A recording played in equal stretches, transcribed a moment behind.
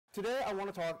Today I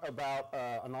want to talk about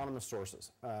anonymous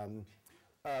sources.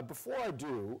 Before I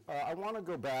do, I want to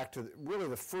go back to really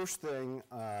the first thing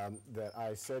that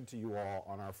I said to you all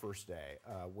on our first day,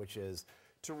 which is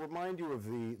to remind you of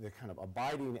the kind of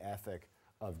abiding ethic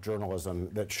of journalism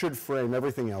that should frame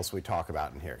everything else we talk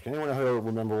about in here. Can anyone here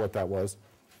remember what that was?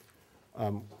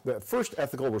 The first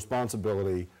ethical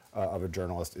responsibility of a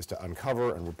journalist is to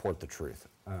uncover and report the truth.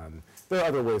 There are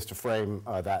other ways to frame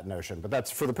that notion, but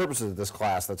that's for the purposes of this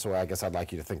class, that's the way I guess I'd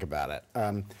like you to think about it.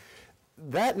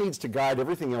 That needs to guide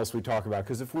everything else we talk about,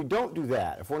 because if we don't do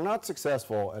that, if we're not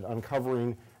successful at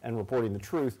uncovering and reporting the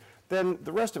truth, then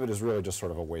the rest of it is really just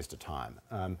sort of a waste of time.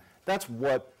 That's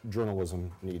what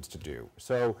journalism needs to do.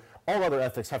 So all other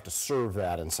ethics have to serve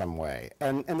that in some way.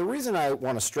 And the reason I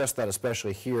want to stress that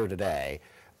especially here today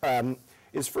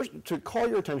is first to call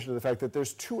your attention to the fact that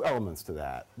there's two elements to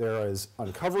that. There is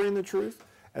uncovering the truth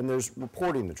and there's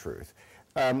reporting the truth.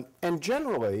 And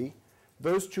generally,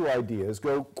 those two ideas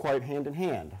go quite hand in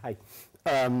hand.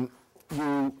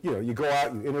 You go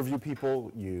out, you interview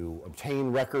people, you obtain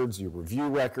records, you review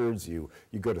records, you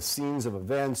go to scenes of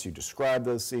events, you describe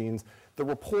those scenes. The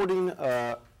reporting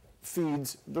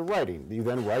feeds the writing. You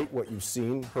then write what you've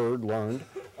seen, heard, learned,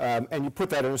 and you put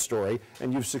that in a story,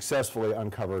 and you've successfully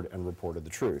uncovered and reported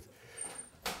the truth.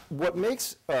 What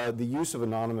makes the use of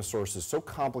anonymous sources so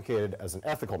complicated as an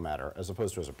ethical matter, as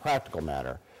opposed to as a practical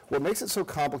matter, what makes it so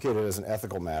complicated as an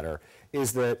ethical matter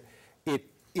is that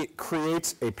it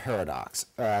creates a paradox.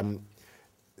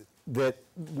 That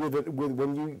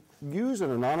when you use an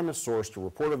anonymous source to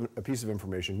report a piece of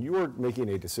information, you are making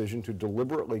a decision to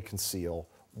deliberately conceal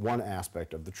one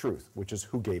aspect of the truth, which is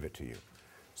who gave it to you.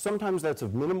 Sometimes that's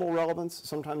of minimal relevance,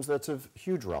 sometimes that's of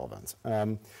huge relevance.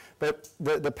 But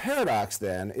the paradox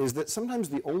then is that sometimes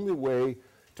the only way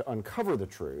to uncover the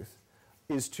truth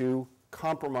is to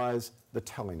compromise the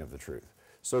telling of the truth.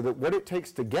 So that what it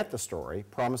takes to get the story,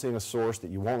 promising a source that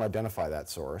you won't identify that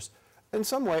source, in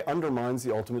some way undermines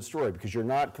the ultimate story because you're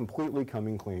not completely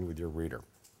coming clean with your reader.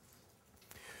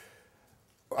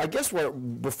 I guess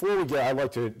before we get, I'd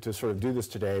like to sort of do this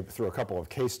today through a couple of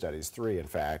case studies, 3 in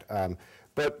fact.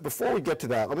 But before we get to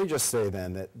that, let me just say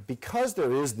then that because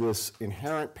there is this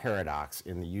inherent paradox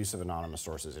in the use of anonymous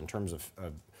sources in terms of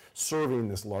serving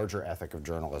this larger ethic of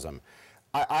journalism,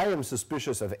 I am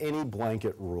suspicious of any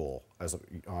blanket rule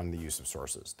on the use of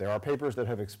sources. There are papers that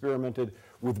have experimented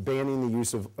with banning the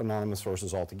use of anonymous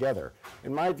sources altogether.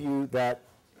 In my view, that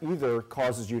either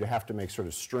causes you to have to make sort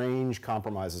of strange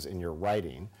compromises in your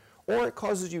writing, or it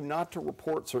causes you not to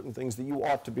report certain things that you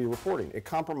ought to be reporting. It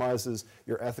compromises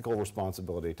your ethical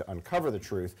responsibility to uncover the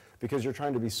truth because you're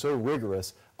trying to be so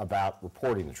rigorous about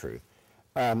reporting the truth.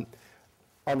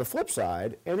 On the flip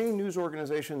side, any news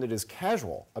organization that is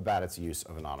casual about its use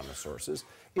of anonymous sources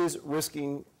is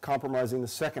risking compromising the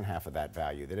second half of that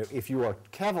value. That if you are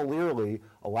cavalierly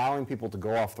allowing people to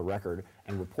go off the record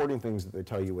and reporting things that they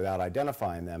tell you without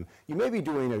identifying them, you may be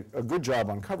doing a good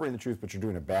job uncovering the truth, but you're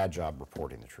doing a bad job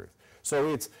reporting the truth.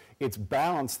 So it's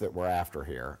balance that we're after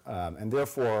here, and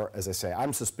therefore, as I say,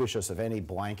 I'm suspicious of any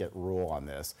blanket rule on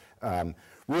this.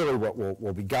 Really what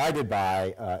we'll be guided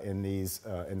by in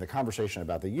the conversation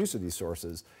about the use of these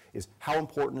sources is how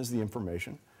important is the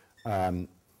information,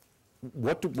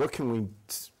 what can we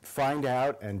find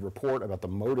out and report about the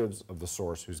motives of the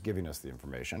source who's giving us the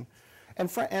information, and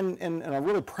in a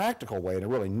really practical way, in a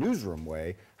really newsroom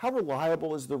way, how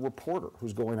reliable is the reporter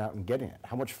who's going out and getting it?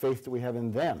 How much faith do we have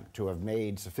in them to have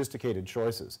made sophisticated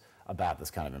choices about this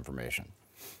kind of information?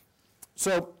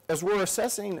 So as we're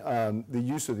assessing the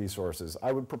use of these sources,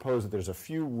 I would propose that there's a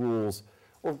few rules,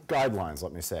 or guidelines,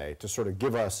 let me say, to sort of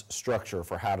give us structure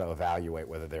for how to evaluate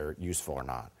whether they're useful or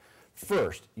not.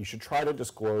 First, you should try to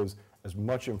disclose as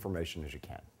much information as you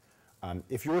can.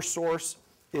 If your source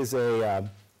is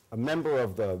a member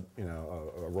of a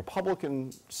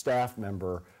Republican staff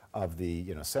member of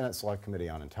the Senate Select Committee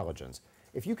on Intelligence,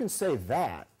 if you can say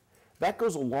that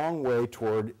goes a long way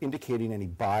toward indicating any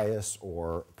bias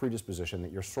or predisposition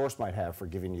that your source might have for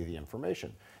giving you the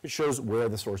information. It shows where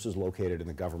the source is located in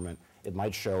the government. It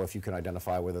might show, if you can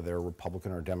identify whether they're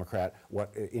Republican or Democrat,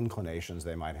 what inclinations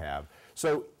they might have.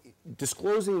 So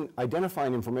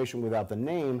identifying information without the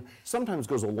name sometimes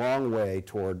goes a long way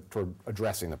toward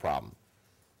addressing the problem.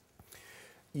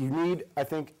 You need, I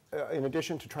think, in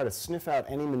addition, to try to sniff out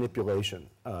any manipulation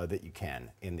that you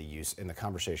can in the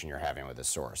conversation you're having with this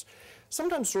source.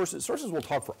 Sometimes sources will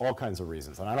talk for all kinds of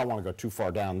reasons, and I don't want to go too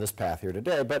far down this path here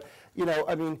today, but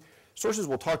sources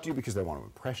will talk to you because they want to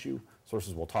impress you.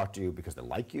 Sources will talk to you because they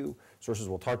like you. Sources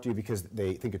will talk to you because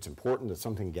they think it's important that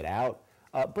something get out.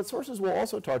 But sources will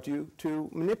also talk to you to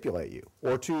manipulate you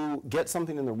or to get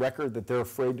something in the record that they're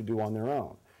afraid to do on their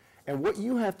own. And what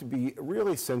you have to be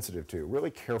really sensitive to, really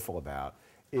careful about,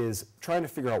 is trying to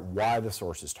figure out why the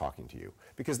source is talking to you,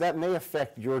 because that may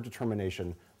affect your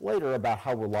determination later about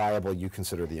how reliable you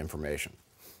consider the information.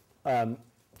 In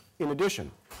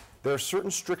addition, there are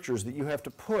certain strictures that you have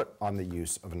to put on the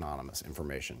use of anonymous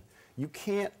information. You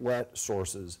can't let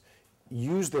sources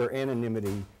use their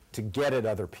anonymity to get at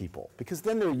other people, because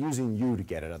then they're using you to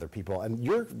get at other people, and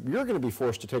you're going to be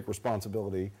forced to take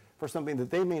responsibility for something that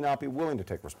they may not be willing to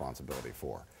take responsibility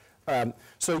for.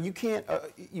 So you can't,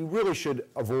 you really should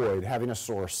avoid having a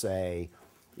source say,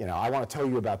 you know, I want to tell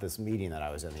you about this meeting that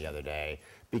I was in the other day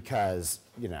because,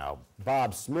 you know,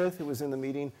 Bob Smith, who was in the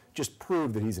meeting, just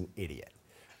proved that he's an idiot.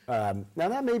 Now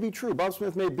that may be true. Bob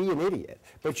Smith may be an idiot,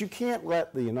 but you can't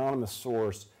let the anonymous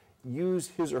source use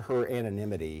his or her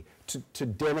anonymity to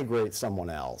denigrate someone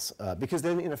else, because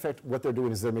then in effect what they're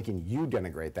doing is they're making you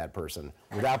denigrate that person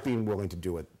without being willing to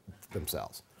do it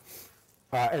themselves.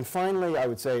 And finally, I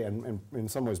would say, and in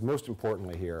some ways most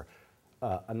importantly here,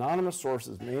 anonymous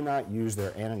sources may not use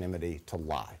their anonymity to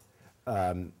lie.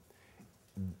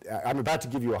 I'm about to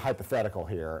give you a hypothetical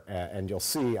here, and you'll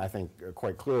see, I think,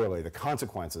 quite clearly the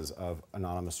consequences of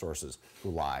anonymous sources who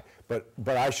lie.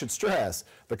 But I should stress,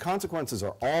 the consequences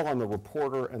are all on the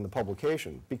reporter and the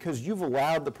publication. Because you've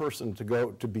allowed the person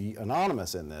to be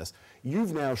anonymous in this,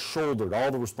 you've now shouldered all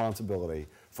the responsibility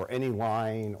for any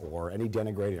lying or any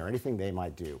denigrating or anything they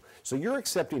might do. So you're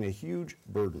accepting a huge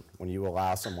burden when you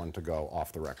allow someone to go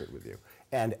off the record with you.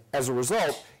 And as a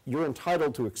result, you're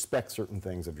entitled to expect certain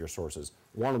things of your sources.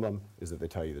 One of them is that they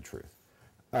tell you the truth.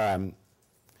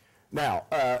 Now,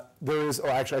 there is,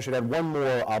 actually I should add one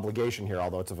more obligation here,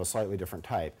 although it's of a slightly different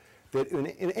type, that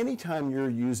in any time you're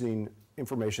using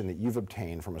information that you've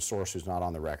obtained from a source who's not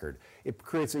on the record, it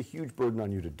creates a huge burden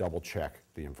on you to double check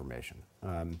the information.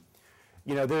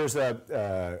 You know, there's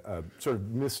a sort of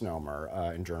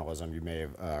misnomer in journalism. You may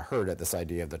have heard it, this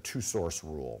idea of the two-source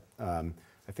rule.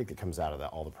 I think it comes out of the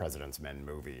All the President's Men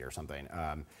movie or something.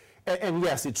 And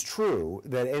yes, it's true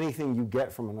that anything you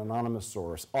get from an anonymous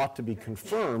source ought to be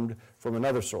confirmed from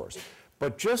another source.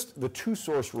 But just the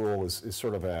two-source rule is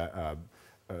sort of a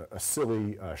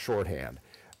silly shorthand.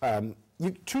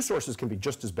 Two sources can be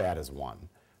just as bad as one.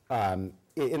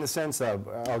 In the sense of,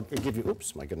 I'll give you,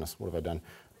 oops, my goodness, what have I done?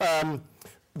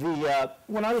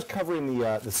 When I was covering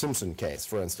the Simpson case,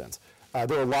 for instance, there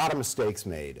were a lot of mistakes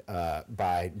made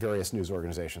by various news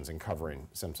organizations in covering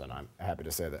Simpson. I'm happy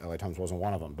to say that LA Times wasn't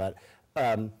one of them. But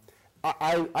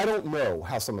I don't know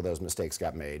how some of those mistakes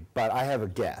got made, but I have a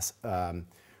guess,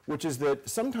 which is that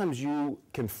sometimes you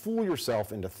can fool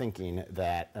yourself into thinking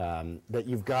that, that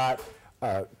you've got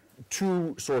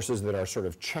two sources that are sort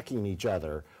of checking each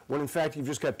other, when in fact you've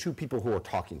just got two people who are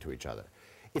talking to each other.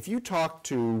 If you talk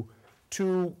to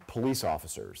two police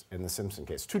officers in the Simpson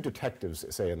case, two detectives,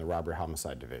 say, in the robbery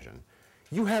homicide division,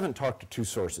 you haven't talked to two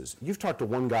sources. You've talked to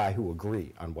one guy who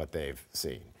agree on what they've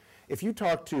seen. If you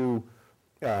talk to,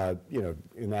 you know,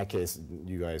 in that case,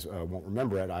 you guys won't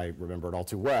remember it, I remember it all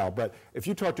too well, but if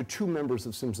you talk to two members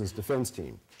of Simpson's defense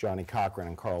team, Johnny Cochran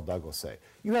and Carl Douglas, say,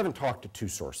 you haven't talked to two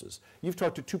sources. You've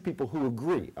talked to two people who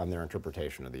agree on their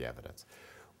interpretation of the evidence.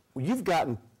 You've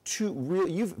gotten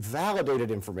you've validated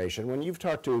information when you've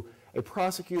talked to a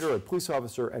prosecutor, a police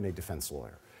officer, and a defense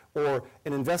lawyer, or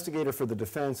an investigator for the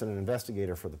defense and an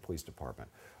investigator for the police department,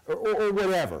 or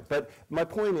whatever. But my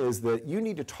point is that you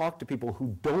need to talk to people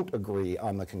who don't agree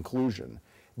on the conclusion,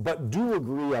 but do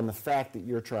agree on the fact that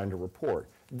you're trying to report.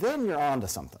 Then you're on to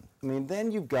something. I mean,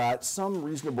 then you've got some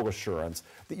reasonable assurance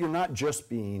that you're not just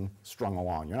being strung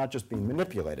along. You're not just being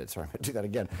manipulated. Sorry, I'm going to do that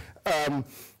again.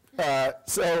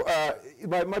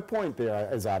 My point there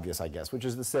is obvious, I guess, which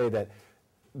is to say that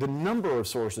the number of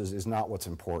sources is not what's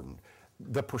important.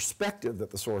 The perspective that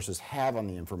the sources have on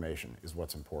the information is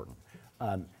what's important.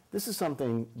 This is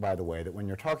something, by the way, that when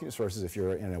you're talking to sources, if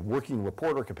you're in a working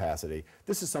reporter capacity,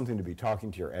 this is something to be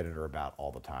talking to your editor about all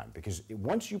the time. Because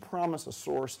once you promise a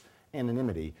source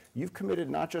anonymity, you've committed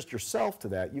not just yourself to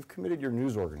that, you've committed your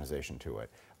news organization to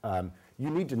it. You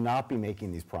need to not be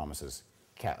making these promises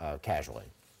casually.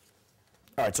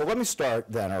 All right, so let me start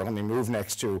then, or let me move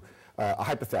next to a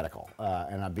hypothetical,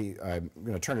 and I'm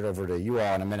going to turn it over to you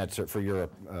all in a minute for your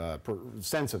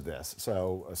sense of this.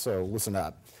 So listen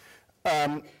up.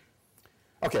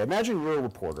 Okay, imagine you're a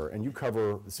reporter and you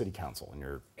cover the city council and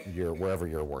you're wherever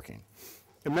you're working.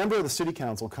 A member of the city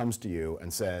council comes to you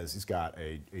and says he's got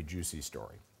a juicy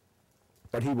story,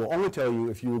 but he will only tell you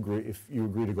if you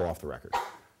agree to go off the record.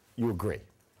 You agree.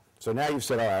 So now you've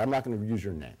said, all right, I'm not going to use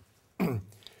your name.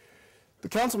 The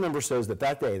council member says that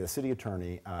that day the city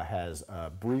attorney has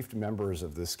briefed members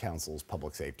of this council's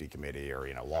public safety committee or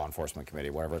law enforcement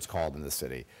committee, whatever it's called in the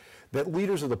city, that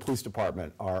leaders of the police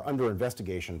department are under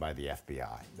investigation by the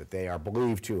FBI, that they are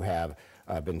believed to have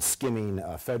been skimming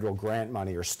federal grant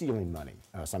money or stealing money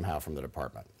somehow from the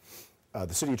department.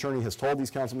 The city attorney has told these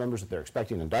council members that they're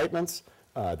expecting indictments,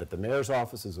 that the mayor's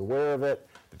office is aware of it,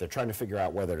 that they're trying to figure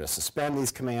out whether to suspend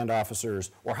these command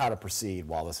officers or how to proceed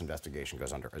while this investigation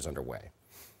is underway.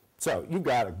 So you've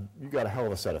got a hell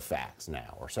of a set of facts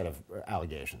now, or set of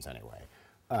allegations anyway.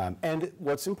 And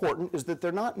what's important is that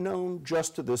they're not known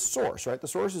just to this source, right? The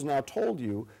source has now told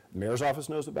you, the mayor's office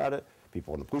knows about it,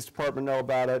 people in the police department know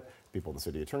about it, people in the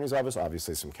city attorney's office,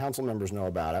 obviously some council members know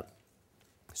about it.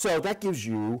 So that gives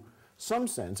you some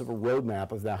sense of a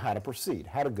roadmap of how to proceed,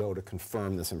 how to go to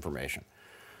confirm this information.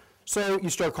 So you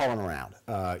start calling around.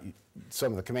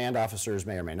 Some of the command officers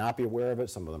may or may not be aware of it.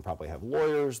 Some of them probably have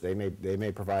lawyers. They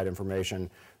may provide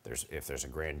information. If there's a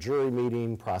grand jury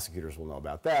meeting, prosecutors will know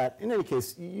about that. In any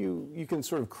case, you can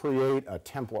sort of create a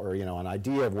template or an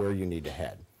idea of where you need to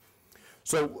head.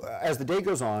 So as the day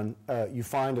goes on, you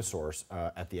find a source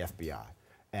at the FBI.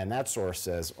 And that source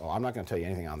says, well, I'm not going to tell you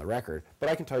anything on the record, but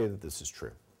I can tell you that this is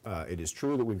true. It is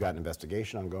true that we've got an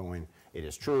investigation ongoing. It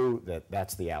is true that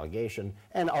that's the allegation.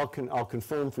 And I'll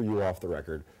confirm for you off the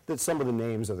record that some of the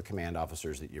names of the command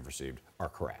officers that you've received are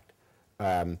correct.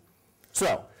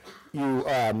 So you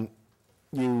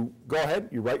go ahead,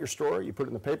 you write your story, you put it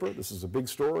in the paper. This is a big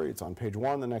story. It's on page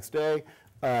 1 the next day.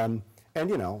 And,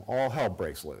 all hell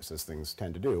breaks loose, as things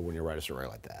tend to do when you write a story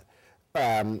like that.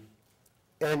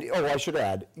 And I should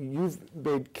add, you've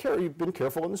been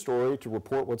careful in the story to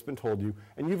report what's been told you,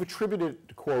 and you've attributed it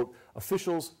to, quote,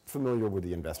 officials familiar with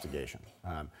the investigation.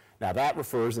 Now that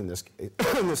refers in this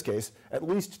case at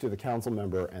least to the council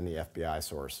member and the FBI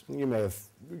source. You may have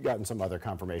gotten some other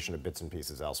confirmation of bits and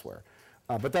pieces elsewhere,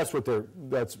 but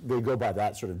they go by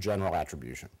that sort of general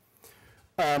attribution.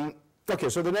 Okay,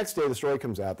 so the next day the story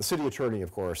comes out. The city attorney,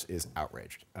 of course, is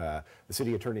outraged. The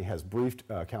city attorney has briefed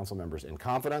council members in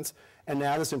confidence, and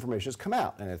now this information has come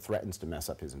out, and it threatens to mess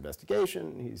up his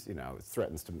investigation. It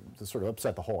threatens to sort of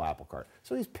upset the whole apple cart.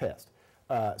 So he's pissed.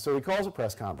 So he calls a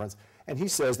press conference, and he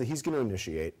says that he's going to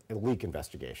initiate a leak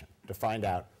investigation to find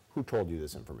out who told you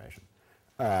this information.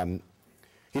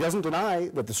 He doesn't deny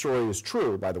that the story is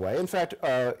true, by the way. In fact,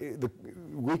 the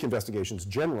leak investigations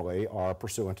generally are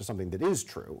pursuant to something that is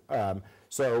true.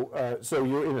 So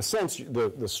you're, in a sense,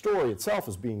 the story itself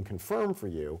is being confirmed for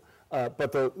you,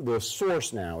 but the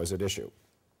source now is at issue.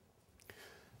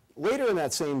 Later in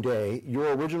that same day,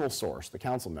 your original source, the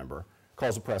council member,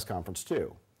 calls a press conference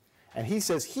too. And he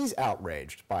says he's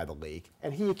outraged by the leak,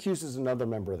 and he accuses another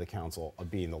member of the council of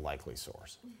being the likely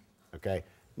source. Okay?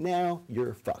 Now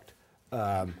you're fucked.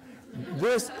 You've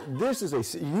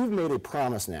made a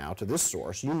promise now to this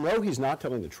source. You know he's not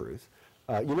telling the truth.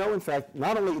 You know, in fact,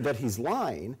 not only that he's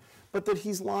lying, but that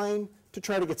he's lying to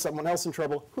try to get someone else in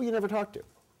trouble who you never talked to.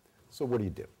 So what do you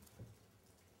do?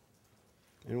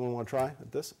 Anyone want to try at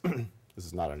this? This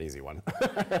is not an easy one.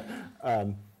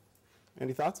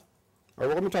 Any thoughts? All right,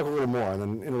 well, let me talk a little more and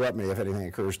then interrupt me if anything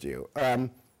occurs to you.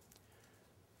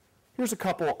 Here's a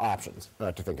couple options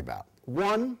to think about.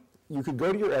 One, you could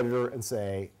go to your editor and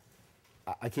say,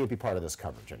 I can't be part of this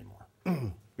coverage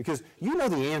anymore. Because you know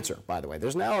the answer, by the way.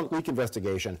 There's now a leak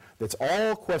investigation that's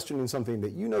all questioning something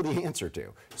that you know the answer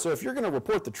to. So if you're going to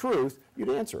report the truth, you'd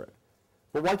answer it.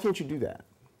 But why can't you do that?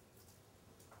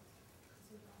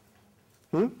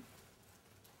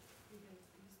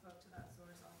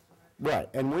 Right,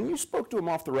 and when you spoke to him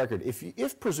off the record,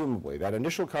 if presumably that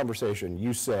initial conversation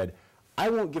you said, I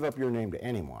won't give up your name to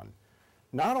anyone,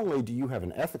 not only do you have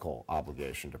an ethical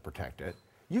obligation to protect it,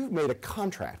 you've made a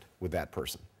contract with that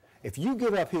person. If you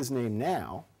give up his name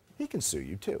now, he can sue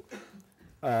you too.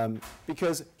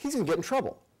 Because he's going to get in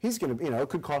trouble. He's going to, it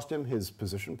could cost him his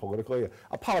position politically.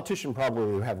 A politician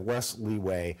probably would have less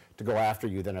leeway to go after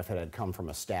you than if it had come from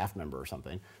a staff member or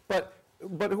something. But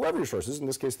whoever your source is, in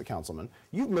this case the councilman,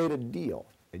 you've made a deal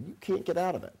and you can't get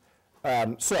out of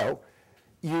it. So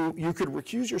you could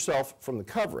recuse yourself from the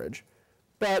coverage,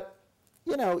 but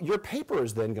your paper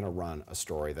is then going to run a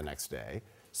story the next day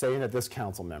saying that this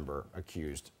council member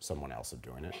accused someone else of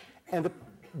doing it. And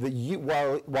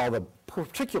while the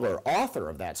particular author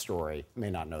of that story may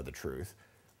not know the truth,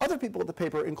 other people at the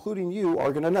paper, including you,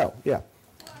 are going to know. Yeah.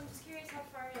 Well, I'm just curious how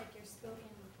far your spoken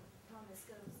promise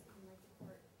goes in the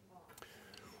court law.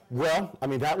 Well, I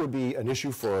mean, that would be an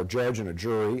issue for a judge and a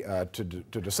jury to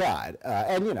decide.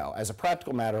 And as a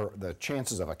practical matter, the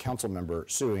chances of a council member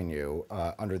suing you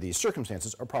under these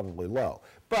circumstances are probably low.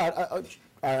 But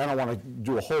I don't want to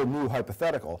do a whole new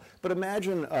hypothetical, but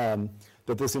imagine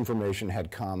that this information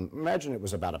had come, imagine it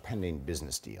was about a pending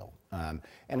business deal, and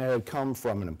it had come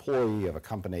from an employee of a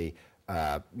company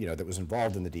that was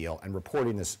involved in the deal, and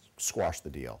reporting this squashed the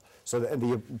deal. So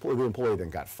the employee then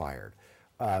got fired.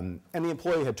 And the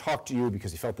employee had talked to you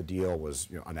because he felt the deal was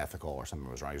unethical or something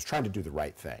was wrong. He was trying to do the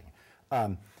right thing.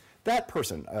 That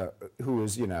person, who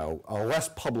is a less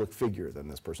public figure than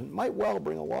this person, might well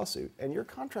bring a lawsuit, and your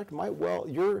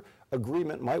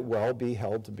agreement might well be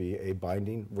held to be a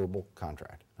binding verbal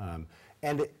contract.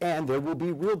 And there will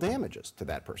be real damages to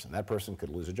that person. That person could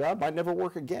lose a job, might never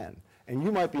work again, and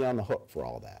you might be on the hook for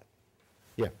all of that.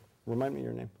 Yeah, remind me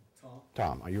your name.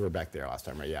 Tom. Oh, you were back there last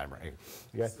time, right? Yeah, I'm right.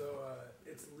 Okay. So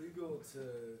it's legal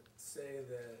to say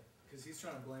that, because he's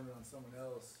trying to blame it on someone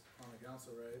else on the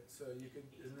council, right? So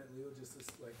isn't it legal just to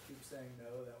keep saying,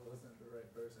 no, that wasn't the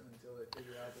right person until they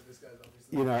figure out that this guy's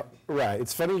obviously... Right.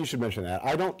 It's funny you should mention that.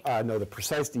 I don't know the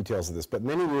precise details of this, but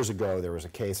many years ago there was a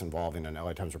case involving an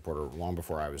LA Times reporter, long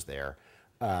before I was there,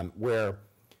 where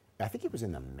I think it was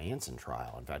in the Manson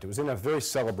trial. In fact, it was in a very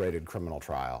celebrated criminal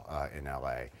trial in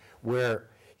LA, where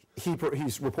he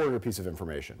reported a piece of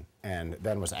information and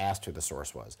then was asked who the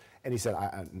source was. And he said,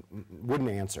 I wouldn't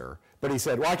answer, but he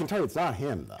said, well, I can tell you it's not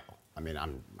him, though. I mean,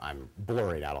 I'm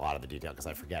blurring out a lot of the detail because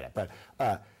I forget it, but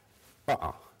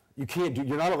you can't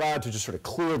you're not allowed to just sort of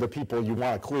clear the people you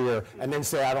want to clear and then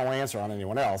say, I don't answer on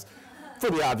anyone else. For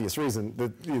the obvious reason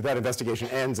that investigation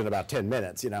ends in about 10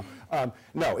 minutes,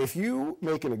 No, if you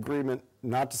make an agreement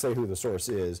not to say who the source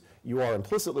is, you are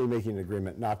implicitly making an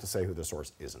agreement not to say who the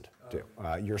source isn't, too.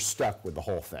 You're stuck with the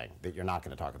whole thing, that you're not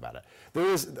going to talk about it. There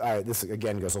is, this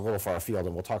again goes a little far afield,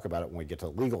 and we'll talk about it when we get to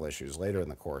legal issues later in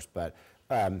the course, but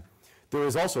there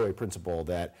is also a principle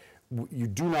that you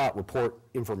do not report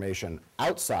information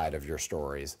outside of your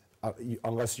stories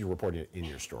unless you're reporting it in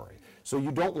your story. So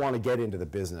you don't want to get into the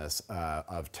business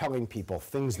of telling people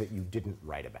things that you didn't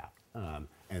write about.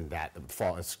 And that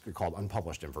it's called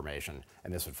unpublished information,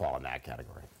 and this would fall in that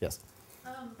category. Yes?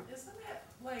 Isn't it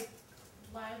like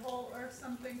libel or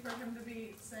something for him to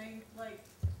be saying, like,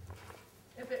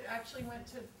 if it actually went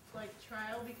to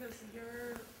trial, because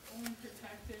you're only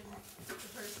protected the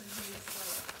person who's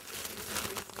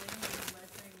basically saying by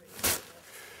saying that you did it?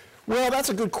 Well, that's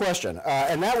a good question,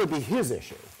 and that would be his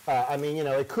issue. I mean,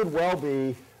 it could well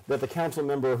be that the council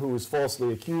member who was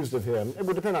falsely accused of him, it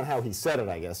would depend on how he said it,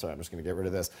 I guess, so I'm just going to get rid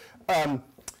of this.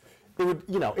 It would,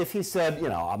 if he said,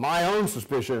 my own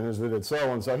suspicion is that it's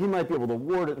so-and-so, he might be able to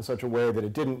word it in such a way that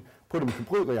it didn't put him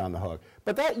completely on the hook.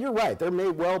 But you're right, there may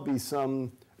well be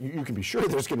some, you can be sure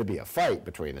there's going to be a fight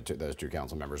between those two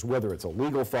council members, whether it's a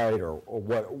legal fight or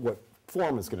what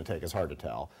form it's going to take is hard to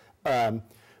tell.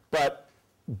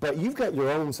 But you've got your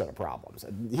own set of problems.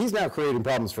 He's now creating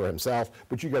problems for himself,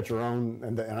 but you got your own,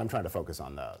 and I'm trying to focus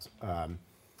on those.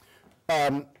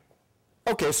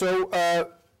 Okay, so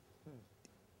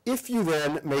if you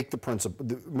then make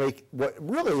what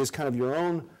really is kind of your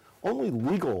own only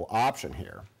legal option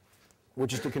here,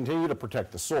 which is to continue to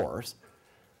protect the source,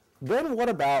 then what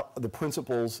about the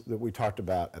principles that we talked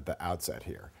about at the outset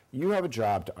here? You have a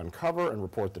job to uncover and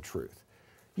report the truth.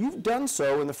 You've done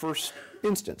so in the first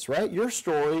instance, right? Your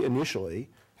story initially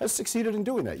has succeeded in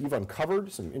doing that. You've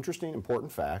uncovered some interesting,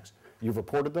 important facts. You've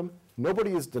reported them.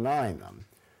 Nobody is denying them.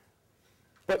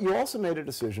 But you also made a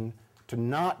decision to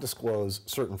not disclose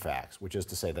certain facts, which is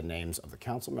to say the names of the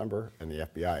council member and the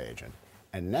FBI agent.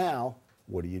 And now,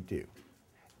 what do?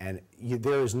 And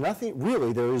there is nothing,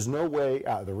 really, there is no way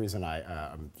out. The reason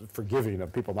I'm forgiving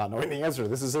of people not knowing the answer to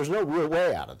this is there's no real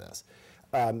way out of this.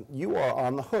 You are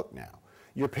on the hook now.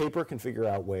 Your paper can figure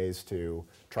out ways to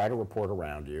try to report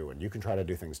around you, and you can try to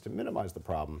do things to minimize the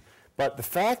problem. But the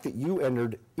fact that you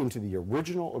entered into the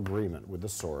original agreement with the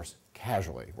source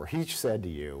casually, where he said to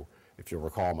you, if you'll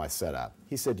recall my setup,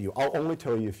 he said to you, I'll only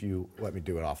tell you if you let me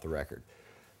do it off the record.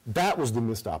 That was the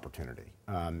missed opportunity.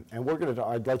 And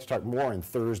I'd like to talk more on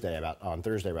Thursday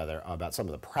about some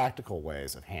of the practical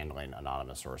ways of handling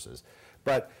anonymous sources.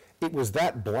 But it was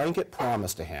that blanket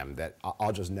promise to him that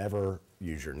I'll just never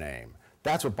use your name.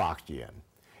 That's what boxed you in.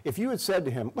 If you had said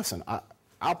to him, listen,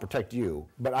 I'll protect you,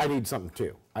 but I need something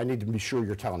too. I need to be sure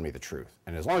you're telling me the truth.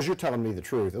 And as long as you're telling me the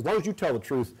truth, as long as you tell the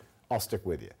truth, I'll stick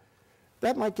with you.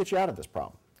 That might get you out of this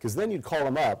problem. Because then you'd call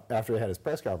him up after he had his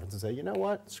press conference and say, you know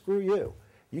what, screw you.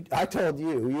 I told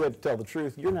you, you had to tell the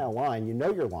truth. You're now lying. You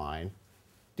know you're lying.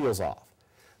 Deal's off.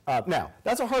 Now,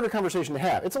 that's a harder conversation to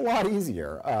have. It's a lot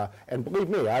easier. And believe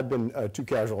me, I've been too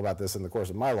casual about this in the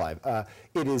course of my life.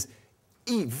 It is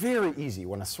very easy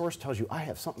when a source tells you, I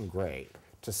have something great,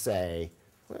 to say,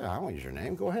 Well, I won't use your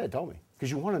name. Go ahead, tell me.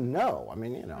 Because you want to know. I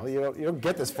mean, you don't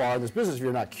get this far in this business if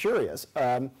you're not curious.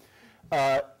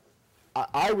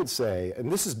 I would say,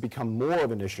 and this has become more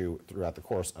of an issue throughout the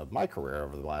course of my career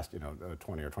over the last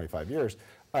 20 or 25 years,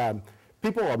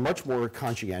 people are much more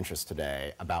conscientious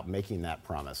today about making that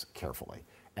promise carefully.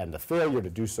 And the failure to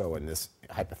do so in this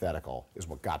hypothetical is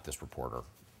what got this reporter,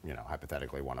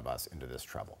 hypothetically one of us, into this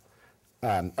trouble.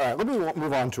 All right, let me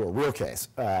move on to a real case.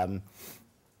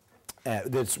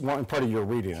 That's one part of your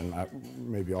reading, and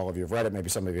maybe all of you have read it, maybe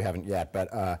some of you haven't yet,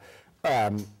 but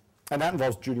and that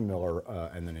involves Judy Miller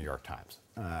and the New York Times.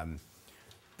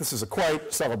 This is a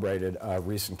quite celebrated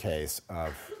recent case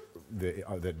of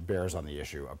that bears on the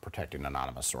issue of protecting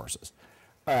anonymous sources.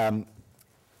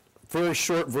 Very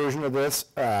short version of this.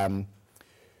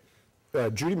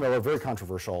 Judy Miller, very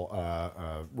controversial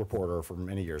reporter for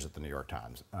many years at the New York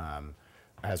Times,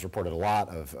 has reported a lot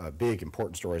of big,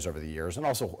 important stories over the years, and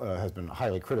also has been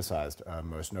highly criticized,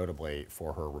 most notably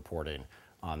for her reporting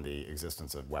on the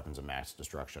existence of weapons of mass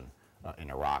destruction in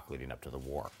Iraq leading up to the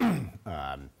war.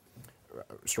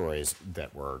 Stories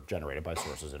that were generated by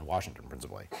sources in Washington,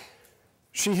 principally.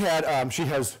 She's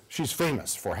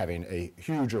famous for having a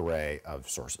huge array of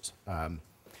sources.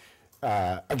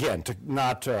 Again, to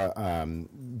not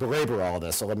belabor all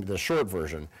this, so let me the short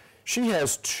version. She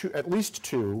has at least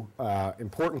two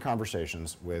important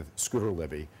conversations with Scooter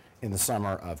Libby in the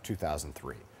summer of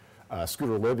 2003.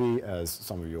 Scooter Libby, as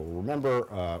some of you will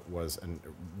remember, was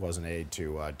an aide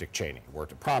to Dick Cheney,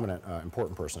 worked a prominent,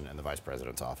 important person in the vice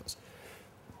president's office.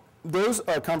 Those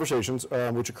conversations,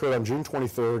 which occurred on June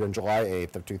 23rd and July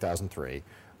 8th of 2003,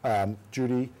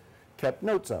 Judy kept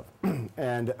notes of.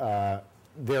 And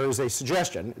there is a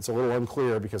suggestion, it's a little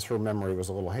unclear because her memory was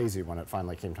a little hazy when it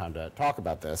finally came time to talk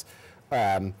about this,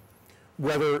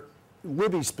 whether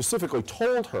Libby specifically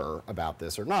told her about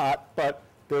this or not, but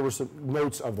there were some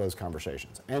notes of those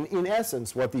conversations. And in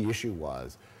essence, what the issue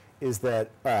was is that,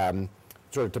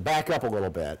 sort of to back up a little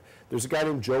bit, there's a guy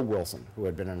named Joe Wilson who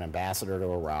had been an ambassador to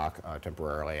Iraq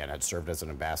temporarily and had served as an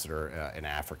ambassador in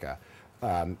Africa.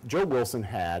 Joe Wilson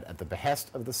had, at the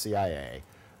behest of the CIA,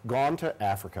 gone to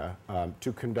Africa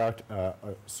to conduct a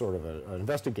sort of an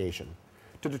investigation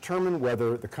to determine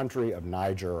whether the country of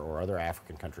Niger or other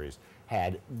African countries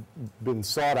had been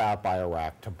sought out by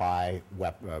Iraq to buy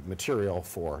material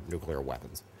for nuclear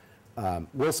weapons.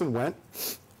 Wilson went,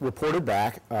 reported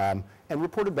back, and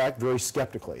reported back very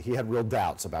skeptically. He had real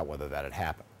doubts about whether that had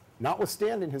happened.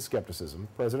 Notwithstanding his skepticism,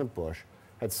 President Bush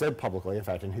had said publicly, in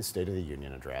fact in his State of the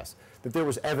Union address, that there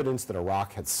was evidence that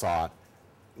Iraq had sought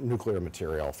nuclear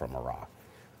material from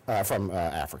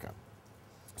Africa.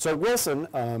 So Wilson,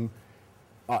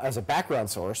 as a background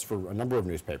source for a number of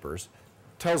newspapers,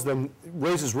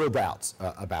 raises real doubts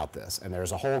about this, and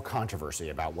there's a whole controversy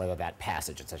about whether that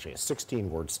passage, it's actually a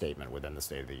 16-word statement within the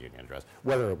State of the Union address,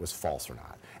 whether it was false or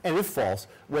not. And if false,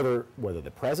 whether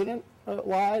the president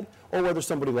lied, or whether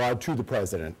somebody lied to the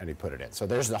president and he put it in. So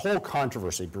there's a whole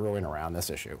controversy brewing around this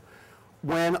issue.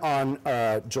 When on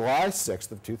July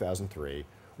 6th of 2003,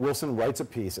 Wilson writes a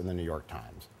piece in the New York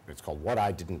Times. It's called What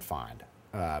I Didn't Find.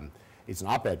 It's an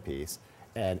op-ed piece,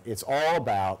 and it's all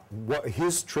about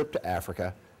his trip to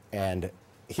Africa and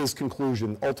his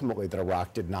conclusion ultimately that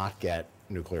Iraq did not get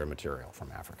nuclear material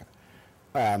from Africa.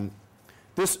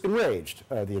 This enraged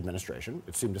the administration.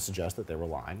 It seemed to suggest that they were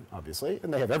lying, obviously,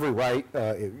 and they have every right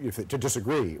to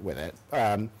disagree with it.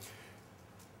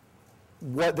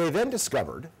 What they then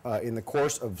discovered in the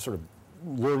course of sort of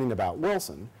learning about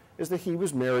Wilson is that he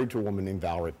was married to a woman named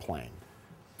Valerie Plame.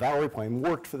 Valerie Plame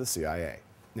worked for the CIA.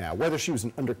 Now, whether she was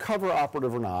an undercover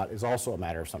operative or not is also a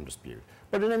matter of some dispute.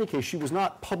 But in any case, she was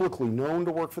not publicly known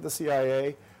to work for the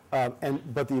CIA, but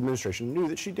the administration knew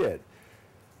that she did.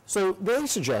 So they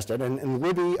suggested, and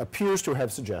Libby appears to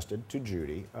have suggested to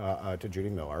Judy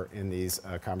Miller in these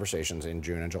conversations in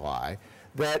June and July,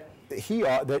 that she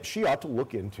ought to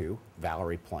look into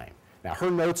Valerie Plame. Now,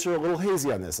 her notes are a little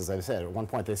hazy on this, as I said. At one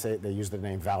point, they use the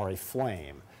name Valerie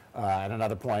Flame. At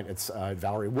another point, it's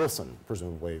Valerie Wilson,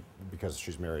 presumably because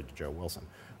she's married to Joe Wilson.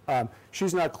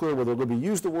 She's not clear whether Libby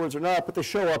used the words or not, but they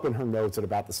show up in her notes at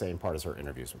about the same part as her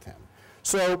interviews with him.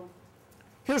 So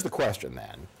here's the question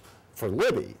then. For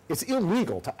Libby, it's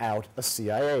illegal to out a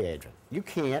CIA agent. You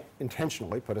can't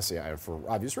intentionally put a CIA, for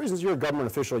obvious reasons. You're a government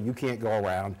official. You can't go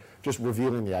around just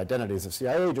revealing the identities of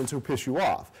CIA agents who piss you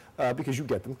off because you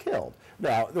get them killed.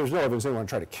 Now, there's no evidence anyone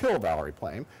tried to kill Valerie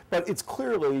Plame, but it's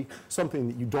clearly something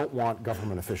that you don't want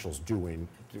government officials doing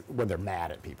when they're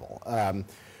mad at people.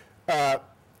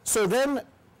 So then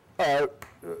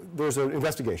there's an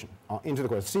investigation into the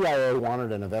question. CIA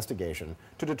wanted an investigation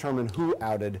to determine who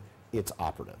outed its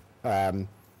operative.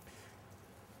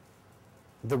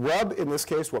 The rub in this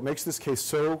case, what makes this case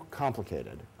so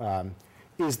complicated,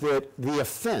 is that the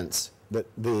offense, that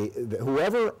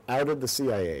whoever outed the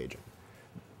CIA agent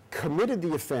committed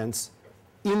the offense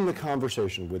in the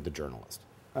conversation with the journalist.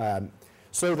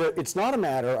 So that it's not a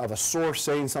matter of a source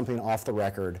saying something off the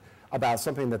record about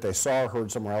something that they saw or heard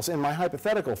somewhere else. In my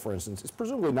hypothetical, for instance, it's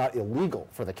presumably not illegal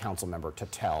for the council member to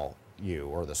tell you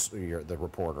or the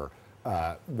reporter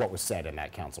what was said in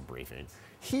that council briefing.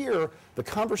 Here, the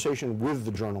conversation with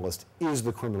the journalist is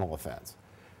the criminal offense.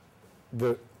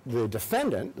 The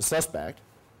defendant, the suspect,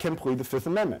 can plead the Fifth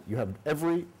Amendment. You have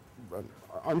every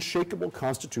unshakable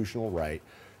constitutional right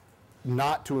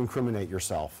not to incriminate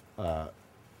yourself under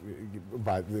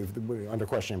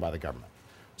questioning by the government.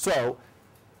 So,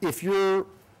 if you're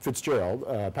Fitzgerald,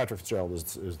 Patrick Fitzgerald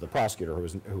is the prosecutor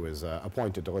who is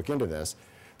appointed to look into this,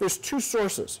 there's two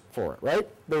sources for it, right?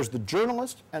 There's the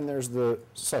journalist and there's the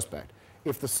suspect.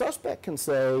 If the suspect can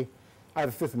say, I have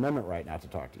a Fifth Amendment right not to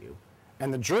talk to you,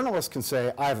 and the journalist can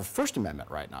say, I have a First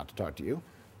Amendment right not to talk to you,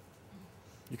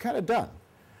 you're kind of done.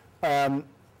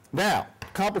 Now,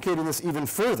 complicating this even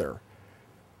further,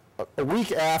 a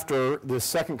week after this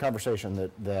second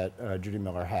conversation that Judy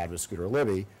Miller had with Scooter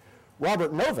Libby,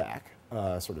 Robert Novak,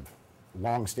 sort of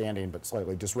long-standing but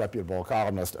slightly disreputable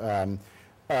columnist,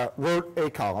 wrote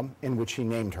a column in which he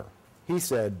named her. He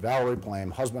said, Valerie Plame,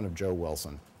 husband of Joe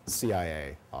Wilson,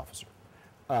 CIA officer.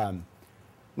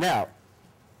 Now,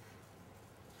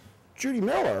 Judy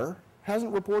Miller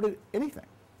hasn't reported anything.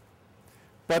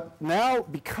 But now,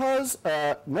 because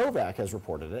Novak has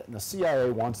reported it and the CIA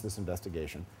wants this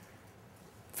investigation,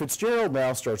 Fitzgerald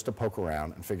now starts to poke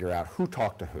around and figure out who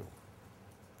talked to who.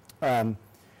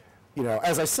 You know,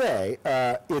 as I say,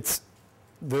 it's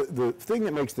the thing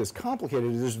that makes this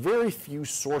complicated is there's very few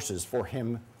sources for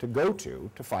him to go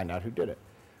to find out who did it.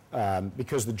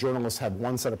 Because the journalists have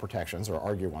one set of protections, or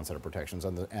argue one set of protections,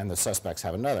 and the suspects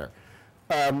have another.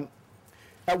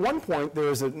 At one point, there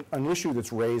is an issue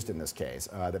that's raised in this case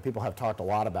that people have talked a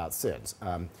lot about since,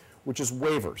 which is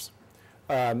waivers.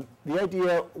 The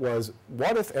idea was,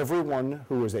 what if everyone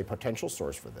who is a potential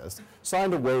source for this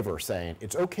signed a waiver saying,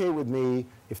 it's okay with me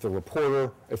if the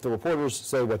reporters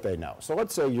say what they know. So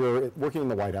let's say you're working in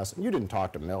the White House and you didn't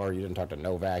talk to Miller, you didn't talk to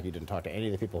Novak, you didn't talk to any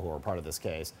of the people who are part of this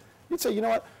case. You'd say, you know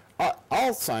what,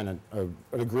 I'll sign an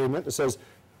agreement that says,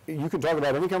 you can talk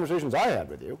about any conversations I had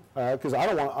with you, because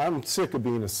I'm sick of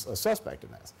being a suspect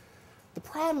in this. The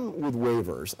problem with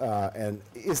waivers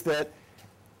is that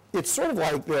it's sort of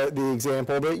like the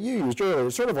example that you used earlier.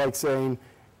 It's sort of like saying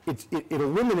it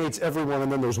eliminates everyone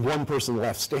and then there's one person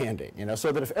left standing, you know,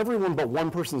 so that if everyone but one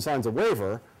person signs a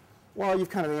waiver, well, you've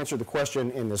kind of answered the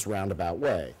question in this roundabout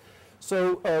way.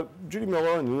 So Judy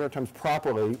Miller and the New York Times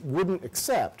properly wouldn't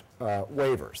accept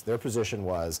waivers. Their position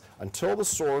was, until the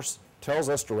source tells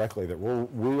us directly that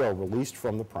we are released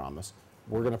from the promise,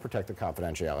 we're going to protect the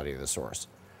confidentiality of the source.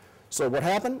 So what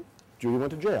happened? Judy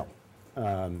went to jail.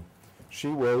 She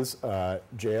was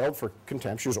jailed for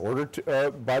contempt. She was ordered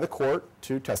by the court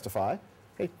to testify.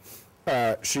 Okay.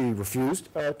 She refused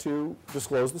to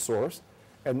disclose the source,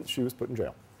 and she was put in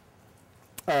jail.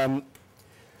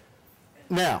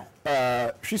 Now,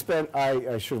 she spent,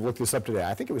 I should have looked this up today,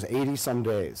 I think it was 80-some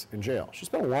days in jail. She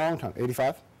spent a long time,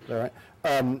 85, is that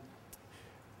right?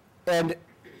 And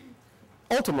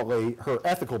ultimately, her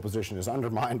ethical position is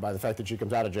undermined by the fact that she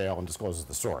comes out of jail and discloses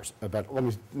the source. But let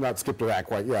me not skip to that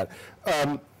quite yet.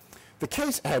 The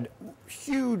case had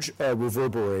huge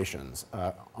reverberations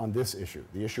on this issue,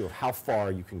 the issue of how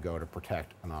far you can go to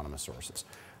protect anonymous sources.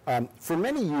 For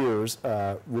many years,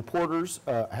 reporters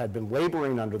had been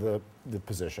laboring under the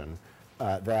position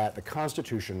that the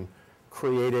Constitution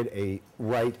created a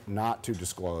right not to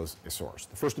disclose a source.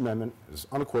 The First Amendment is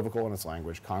unequivocal in its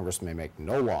language. Congress may make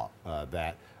no law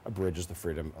that abridges the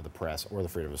freedom of the press or the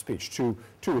freedom of speech, two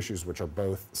issues which are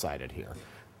both cited here.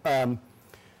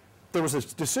 There was a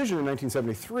decision in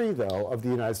 1973, though, of the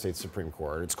United States Supreme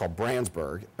Court, it's called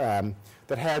Brandsburg,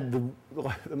 that had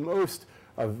the most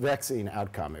vexing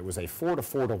outcome. It was a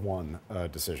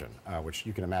 4-to-1 decision, which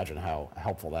you can imagine how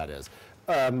helpful that is.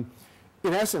 In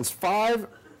essence, 5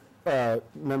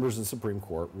 members of the Supreme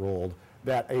Court ruled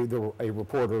that the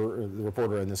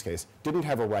reporter in this case, didn't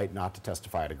have a right not to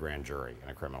testify at a grand jury in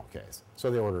a criminal case. So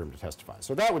they ordered him to testify.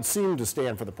 So that would seem to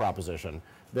stand for the proposition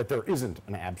that there isn't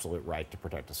an absolute right to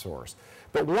protect a source.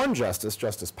 But one justice,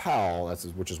 Justice Powell,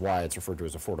 which is why it's referred to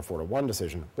as a 4-to-1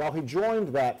 decision, while he joined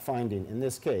that finding in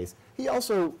this case, he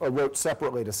also wrote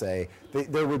separately to say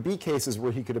that there would be cases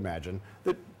where he could imagine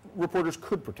that reporters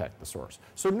could protect the source.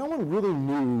 So no one really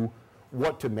knew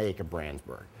what to make of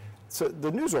Brandsburg. So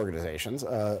the news organizations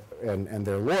and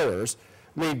their lawyers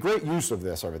made great use of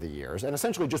this over the years and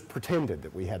essentially just pretended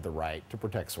that we had the right to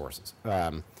protect sources.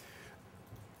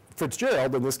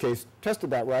 Fitzgerald, in this case, tested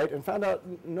that right and found out,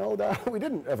 no, that we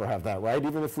didn't ever have that right,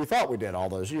 even if we thought we did all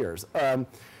those years.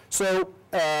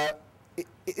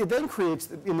 It then creates,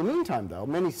 in the meantime, though,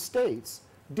 many states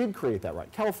did create that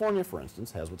right. California, for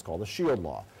instance, has what's called a shield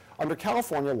law. Under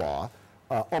California law,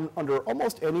 under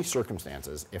almost any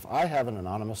circumstances, if I have an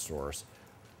anonymous source,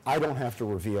 I don't have to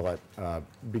reveal it,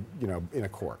 in a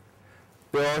court.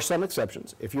 There are some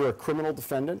exceptions. If you're a criminal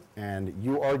defendant and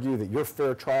you argue that your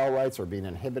fair trial rights are being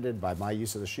inhibited by my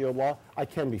use of the shield law, I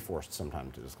can be forced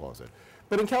sometime to disclose it.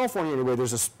 But in California, anyway,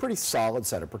 there's a pretty solid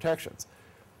set of protections.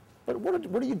 But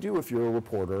what do you do if you're a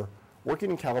reporter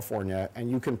working in California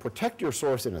and you can protect your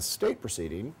source in a state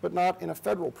proceeding, but not in a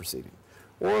federal proceeding?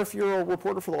 Or if you're a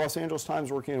reporter for the Los Angeles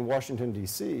Times working in Washington,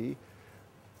 D.C.,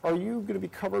 are you going to be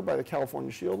covered by the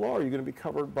California shield law, or are you going to be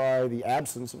covered by the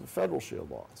absence of a federal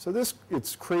shield law? So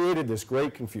it's created this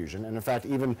great confusion, and in fact,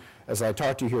 even as I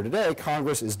talk to you here today,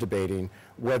 Congress is debating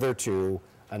whether to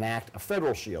enact a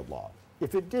federal shield law.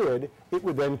 If it did, it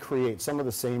would then create some of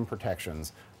the same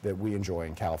protections that we enjoy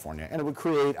in California, and it would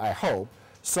create, I hope,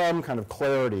 some kind of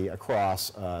clarity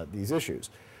across these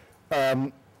issues.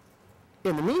 In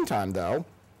the meantime, though,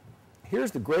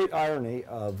 here's the great irony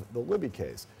of the Libby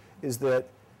case, is that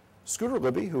Scooter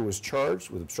Libby, who was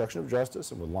charged with obstruction of justice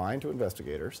and with lying to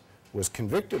investigators, was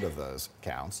convicted of those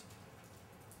counts,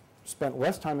 spent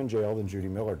less time in jail than Judy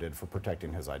Miller did for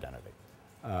protecting his identity.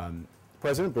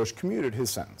 President Bush commuted his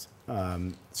sentence,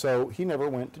 so he never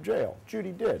went to jail.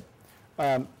 Judy did.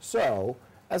 So,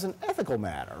 as an ethical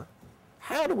matter,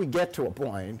 how do we get to a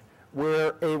point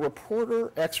where a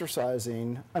reporter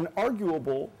exercising an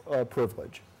arguable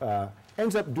privilege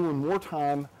ends up doing more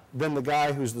time than the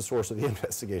guy who's the source of the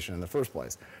investigation in the first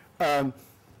place?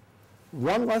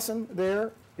 One lesson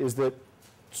there is that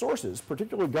sources,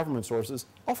 particularly government sources,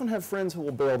 often have friends who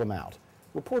will bail them out.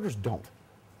 Reporters don't.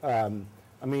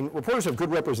 Reporters have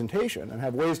good representation and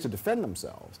have ways to defend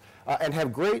themselves and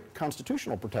have great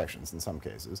constitutional protections in some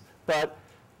cases, but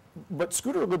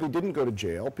Scooter Libby didn't go to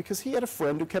jail because he had a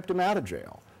friend who kept him out of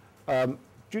jail.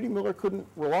 Judy Miller couldn't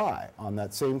rely on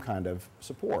that same kind of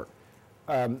support.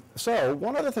 So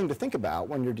one other thing to think about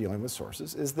when you're dealing with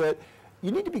sources is that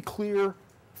you need to be clear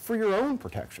for your own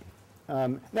protection.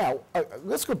 Now,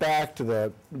 let's go back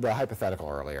to the hypothetical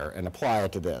earlier and apply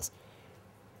it to this.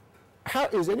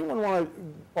 Does anyone want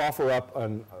to offer up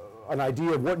an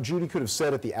idea of what Judy could have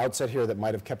said at the outset here that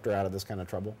might have kept her out of this kind of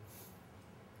trouble?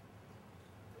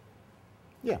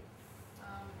 Yeah.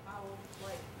 I'll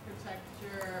protect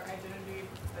your identity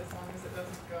as long as it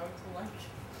doesn't go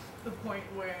to the point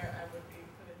where I would be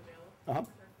put in jail.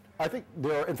 I think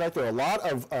there are a lot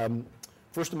of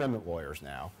First Amendment lawyers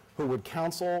now who would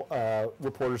counsel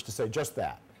reporters to say just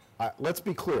that. Let's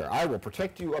be clear, I will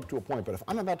protect you up to a point, but if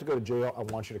I'm about to go to jail, I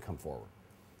want you to come forward.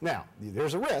 Now,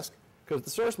 there's a risk, because the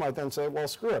source might then say, well,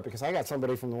 screw it, because I got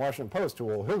somebody from the Washington Post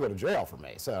he'll go to jail for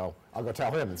me, so I'll go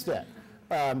tell him instead.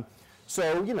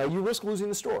 So, you risk losing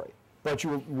the story, but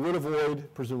you would avoid,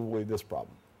 presumably, this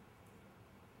problem.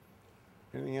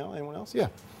 Anything else? Anyone else? Yeah.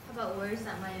 How about words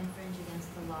that might infringe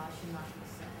against the law should not be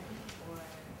said, or...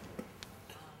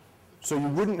 So you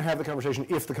wouldn't have the conversation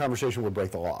if the conversation would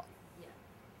break the law? Yeah.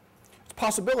 It's a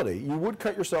possibility. You would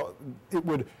cut yourself, you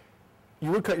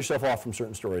would cut yourself off from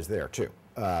certain stories there, too.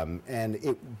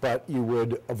 But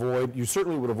you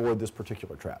certainly would avoid this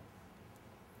particular trap.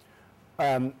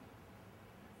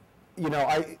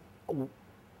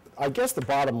 I guess the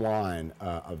bottom line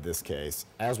of this case,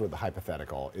 as with the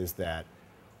hypothetical, is that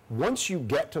once you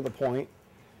get to the point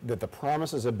that the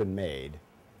promises have been made,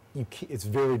 it's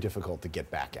very difficult to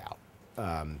get back out.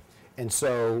 And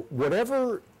so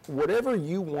whatever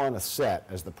you want to set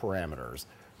as the parameters,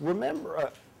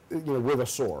 remember, with a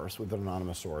source, with an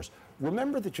anonymous source,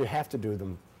 remember that you have to do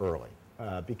them early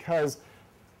because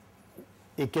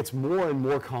it gets more and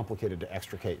more complicated to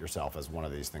extricate yourself as one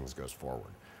of these things goes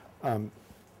forward. And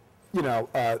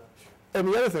the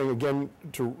other thing, again,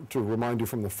 to remind you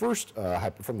from the first,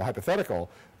 from the hypothetical,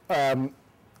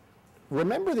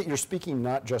 remember that you're speaking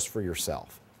not just for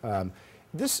yourself.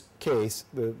 This case,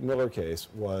 the Miller case,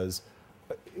 was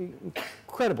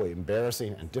incredibly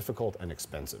embarrassing and difficult and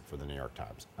expensive for the New York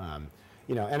Times. And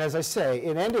as I say,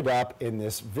 it ended up in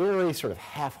this very sort of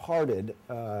half-hearted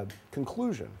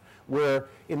conclusion where,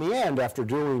 in the end, after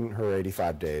doing her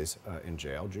 85 days in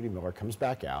jail, Judy Miller comes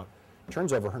back out,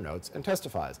 turns over her notes, and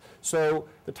testifies. So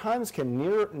the Times can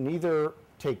neither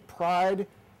take pride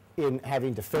in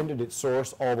having defended its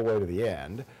source all the way to the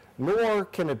end, nor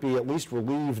can it be at least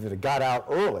relieved that it got out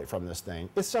early from this thing.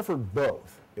 It suffered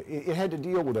both. it had to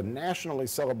deal with a nationally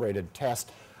celebrated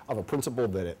test of a principle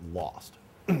that it lost.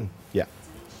 Yeah. Didn't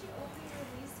she only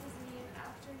release his name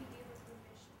after he gave her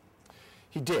permission?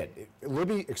 He did.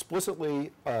 Libby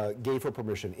explicitly gave her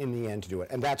permission in the end to do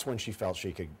it, and that's when she felt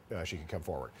she could come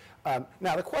forward.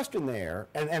 Now the question there,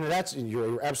 and that's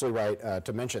you're absolutely right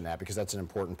to mention that because that's an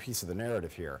important piece of the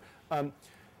narrative here.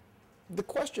 The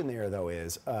question there, though,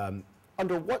 is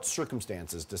under what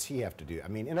circumstances does he have to do? I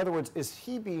mean, in other words, is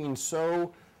he being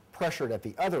so pressured at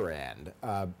the other end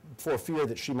for fear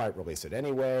that she might release it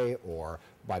anyway, or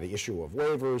by the issue of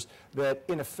waivers, that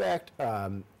in effect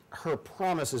her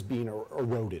promise is being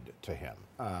eroded to him?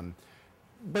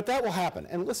 But that will happen.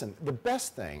 And listen, the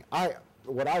best thing,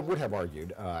 what I would have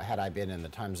argued had I been in the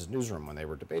Times newsroom when they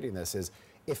were debating this is,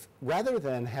 if rather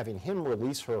than having him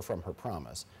release her from her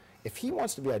promise, if he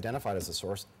wants to be identified as the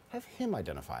source, have him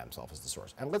identify himself as the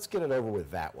source. And let's get it over with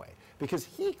that way. Because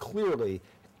he clearly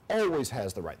always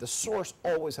has the right, the source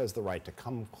always has the right to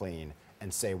come clean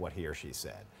and say what he or she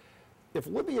said. If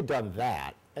Libby had done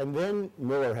that, and then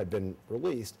Miller had been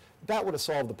released, that would have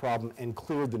solved the problem and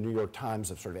cleared the New York Times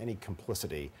of sort of any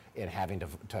complicity in having to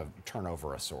turn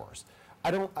over a source.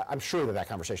 I'm sure that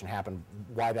conversation happened.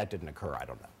 Why that didn't occur, I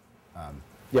don't know.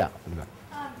 Yeah.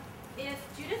 If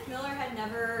Judith Miller had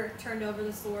never turned over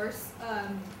the source,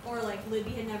 or like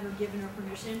Libby had never given her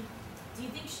permission, do you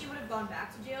think she would have gone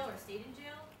back to jail or stayed in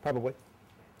jail? Probably.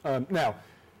 Now,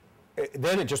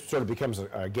 then it just sort of becomes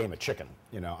a game of chicken,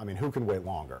 you know. I mean, who can wait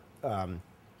longer?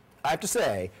 I have to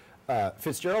say,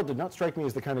 Fitzgerald did not strike me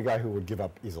as the kind of guy who would give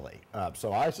up easily.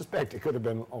 So I suspect it could have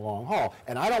been a long haul.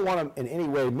 And I don't want to in any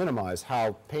way minimize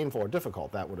how painful or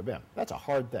difficult that would have been. That's a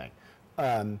hard thing.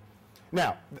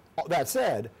 Now, that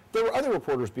said, there were other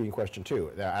reporters being questioned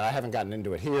too. And I haven't gotten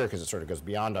into it here because it sort of goes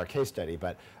beyond our case study,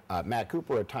 but Matt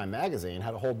Cooper at Time Magazine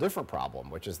had a whole different problem,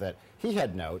 which is that he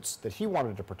had notes that he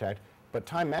wanted to protect, but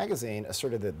Time Magazine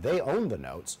asserted that they owned the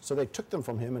notes, so they took them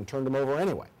from him and turned them over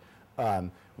anyway.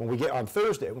 When we get on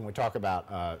Thursday, when we talk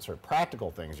about sort of practical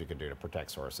things you can do to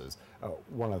protect sources,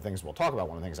 one of the things we'll talk about,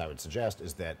 one of the things I would suggest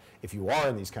is that if you are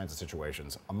in these kinds of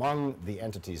situations, among the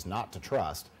entities not to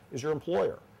trust is your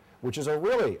employer, which is a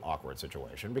really awkward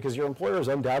situation because your employer is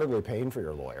undoubtedly paying for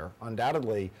your lawyer,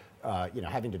 undoubtedly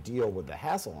having to deal with the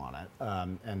hassle on it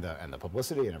and the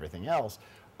publicity and everything else.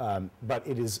 But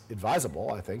it is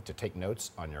advisable, I think, to take notes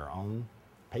on your own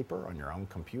paper, on your own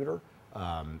computer.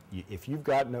 If you've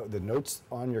got the notes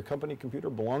on your company computer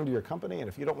belong to your company, and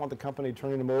if you don't want the company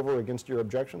turning them over against your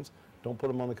objections, don't put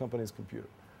them on the company's computer.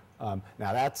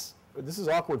 Now this is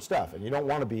awkward stuff, and you don't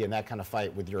want to be in that kind of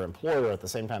fight with your employer at the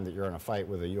same time that you're in a fight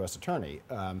with a U.S. attorney.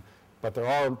 But there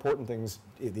are important things.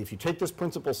 If you take this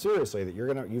principle seriously, that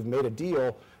you've made a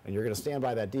deal and you're going to stand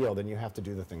by that deal, then you have to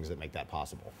do the things that make that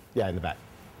possible. Yeah, in the back.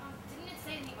 Didn't it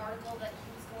say in the article that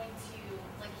he was going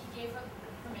to, like, he gave her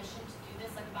permission to do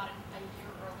this like about a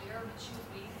year earlier, but she was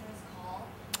waiting for his call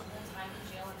the whole time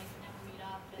in jail and they could never meet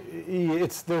up?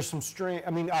 And There's some strange,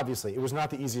 I mean, obviously, it was not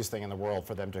the easiest thing in the world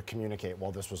for them to communicate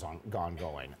while this was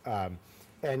ongoing.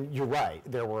 And you're right,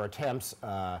 there were attempts,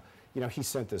 he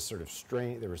sent this sort of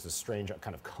there was this strange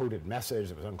kind of coded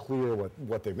message. It was unclear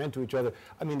what they meant to each other.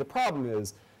 I mean, the problem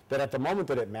is that at the moment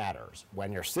that it matters,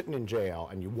 when you're sitting in jail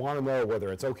and you want to know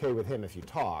whether it's okay with him if you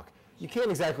talk, you can't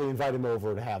exactly invite him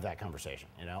over to have that conversation,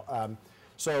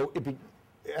 So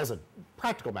as a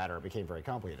practical matter, it became very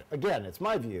complicated. Again, it's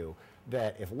my view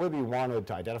that if Libby wanted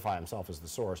to identify himself as the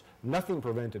source, nothing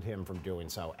prevented him from doing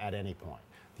so at any point.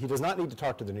 He does not need to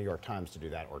talk to the New York Times to do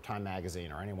that, or Time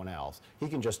Magazine, or anyone else. He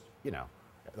can just, the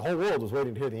whole world was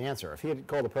waiting to hear the answer. If he had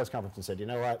called a press conference and said, you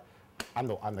know what, I'm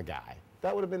the guy,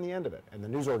 that would have been the end of it, and the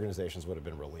news organizations would have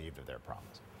been relieved of their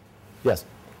problems. Yes?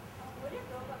 Would it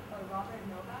Robert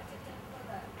Novak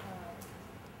identify that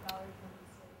Valerie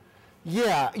Cummings?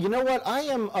 Yeah, you know what,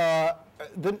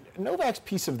 the Novak's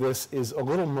piece of this is a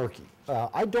little murky.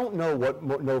 I don't know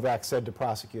what Novak said to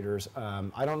prosecutors.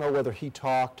 I don't know whether he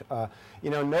talked.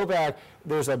 Novak,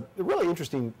 there's a really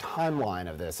interesting timeline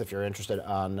of this, if you're interested,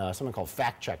 on something called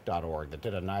factcheck.org that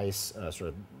did a nice sort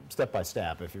of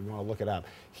step-by-step, if you want to look it up.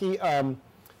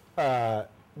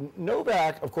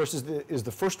 Novak, of course, is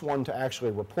the first one to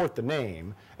actually report the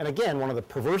name. And again, one of the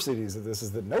perversities of this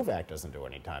is that Novak doesn't do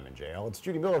any time in jail. It's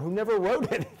Judy Miller, who never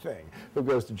wrote anything, who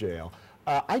goes to jail.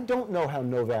 I don't know how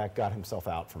Novak got himself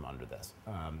out from under this.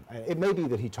 It may be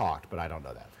that he talked, but I don't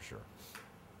know that for sure.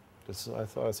 I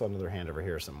thought I saw another hand over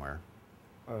here somewhere.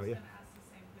 Oh, yeah.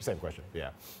 Same question,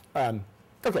 yeah.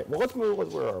 Okay, well, let's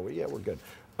move. Where are we? Yeah, we're good.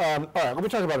 All right, let me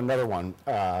talk about another one,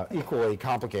 equally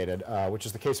complicated, which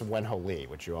is the case of Wenho Lee,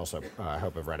 which you also, I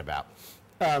hope, have read about.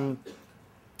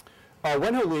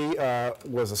 Wenho Lee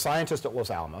was a scientist at Los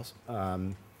Alamos.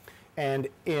 And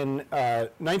in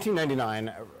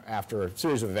 1999, after a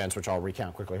series of events, which I'll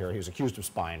recount quickly here, he was accused of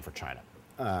spying for China.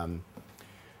 The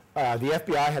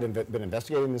FBI had been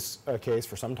investigating this case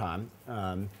for some time.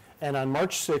 And on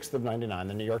March 6th of 99,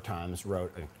 the New York Times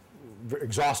wrote an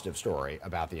exhaustive story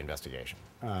about the investigation.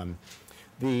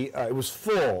 It was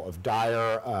full of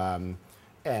dire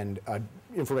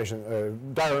information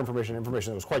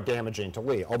that was quite damaging to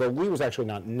Lee, although Lee was actually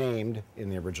not named in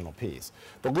the original piece.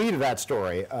 The lead of that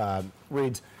story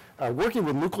reads, working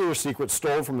with nuclear secrets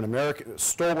stolen from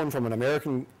an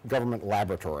American government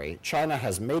laboratory, China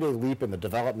has made a leap in the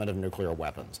development of nuclear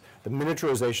weapons, the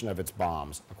miniaturization of its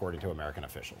bombs, according to American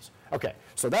officials. Okay,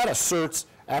 so that asserts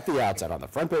at the outset on the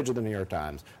front page of the New York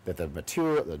Times that the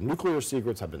nuclear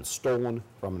secrets have been stolen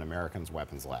from an American's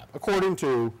weapons lab, according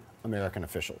to American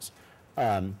officials.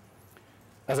 As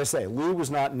I say, Lee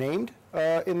was not named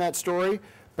in that story,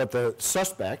 but the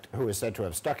suspect, who is said to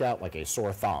have stuck out like a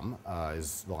sore thumb,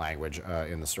 is the language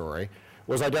in the story,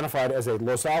 was identified as a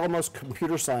Los Alamos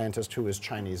computer scientist who is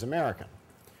Chinese American.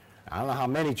 I don't know how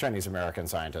many Chinese American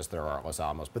scientists there are at Los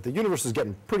Alamos, but the universe is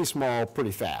getting pretty small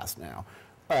pretty fast now.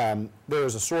 There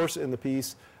is a source in the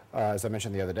piece, as I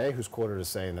mentioned the other day, who's quoted as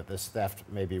saying that this theft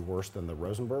may be worse than the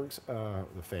Rosenbergs,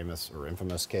 the famous or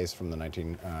infamous case from the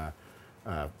 1940s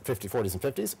and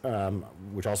 50s,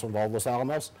 which also involved Los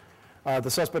Alamos. The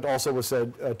suspect also was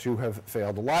said to have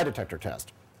failed a lie detector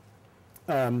test.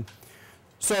 And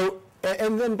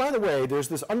then, by the way, there's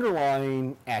this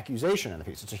underlying accusation in the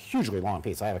piece. It's a hugely long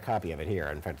piece. I have a copy of it here.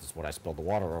 In fact, it's what I spilled the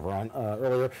water over on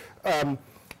earlier.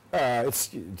 It's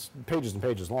pages and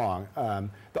pages long.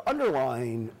 The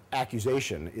underlying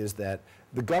accusation is that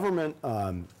the government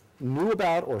knew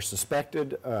about or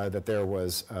suspected that there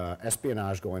was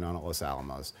espionage going on at Los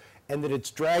Alamos, and that it's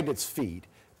dragged its feet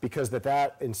because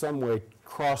that in some way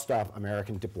crossed up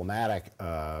American diplomatic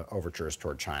overtures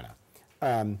toward China.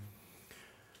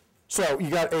 So you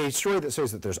got a story that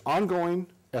says that there's ongoing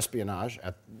espionage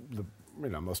at the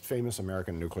most famous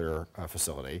American nuclear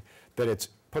facility, that it's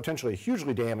potentially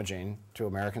hugely damaging to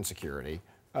American security,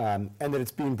 and that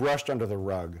it's being brushed under the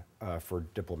rug for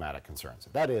diplomatic concerns.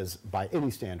 That is, by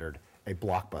any standard, a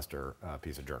blockbuster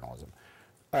piece of journalism.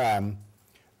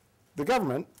 The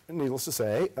government, needless to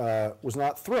say, was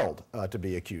not thrilled to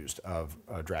be accused of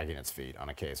dragging its feet on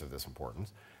a case of this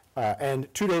importance. And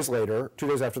 2 days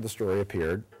after the story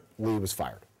appeared, Lee was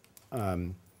fired.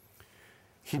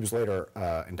 He was later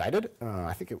indicted.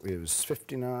 I think it was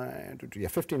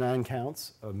 59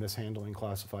 counts of mishandling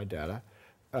classified data.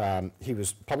 He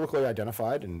was publicly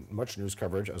identified in much news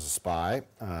coverage as a spy.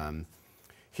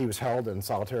 He was held in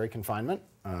solitary confinement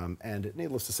and,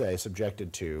 needless to say,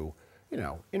 subjected to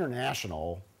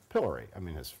international pillory. I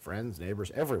mean, his friends,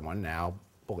 neighbors, everyone now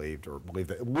believed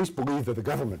that, at least believed that the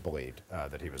government believed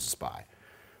that he was a spy.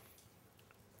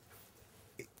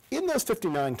 In those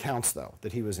 59 counts, though,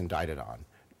 that he was indicted on,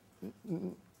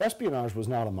 espionage was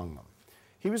not among them.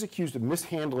 He was accused of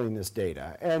mishandling this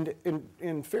data, and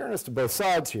in fairness to both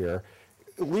sides here,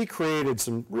 Lee created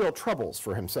some real troubles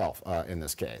for himself in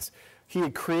this case. He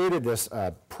had created this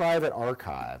private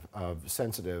archive of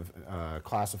sensitive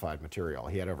classified material.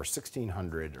 He had over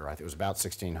 1,600, or I think it was about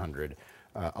 1,600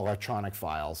 electronic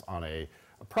files on a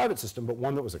private system, but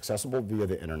one that was accessible via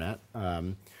the internet.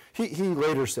 He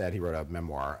later said, he wrote a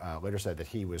memoir, later said that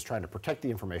he was trying to protect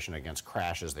the information against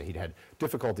crashes, that he'd had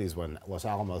difficulties when Los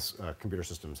Alamos computer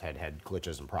systems had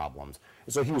glitches and problems.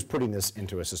 And so he was putting this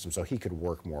into a system so he could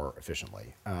work more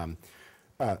efficiently.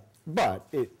 But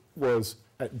it was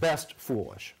at best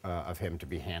foolish of him to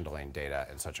be handling data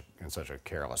in such a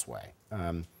careless way.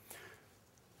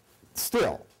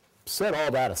 Still, set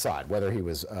all that aside, whether he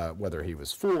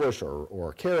was foolish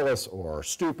or careless or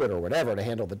stupid or whatever to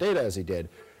handle the data as he did,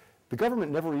 the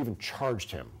government never even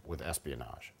charged him with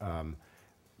espionage.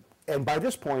 And by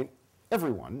this point,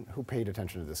 everyone who paid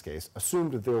attention to this case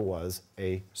assumed that there was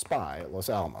a spy at Los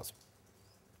Alamos.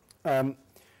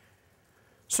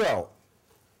 So,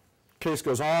 case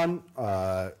goes on.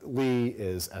 Lee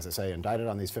is, as I say, indicted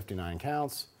on these 59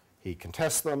 counts. He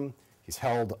contests them. He's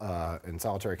held in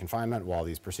solitary confinement while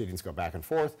these proceedings go back and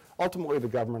forth. Ultimately, the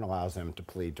government allows him to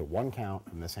plead to one count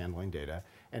of mishandling data,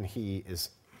 and his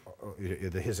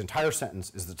entire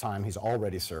sentence is the time he's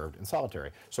already served in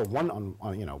solitary. So one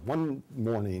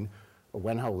morning,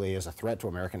 Wenho Lee is a threat to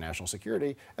American national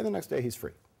security, and the next day he's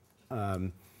free.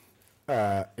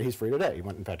 He's free today. He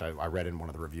went, in fact, I read in one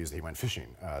of the reviews that he went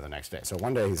fishing the next day. So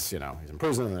one day he's in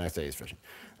prison, and the next day he's fishing.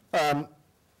 I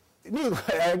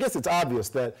guess it's obvious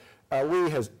that Lee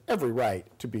has every right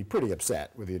to be pretty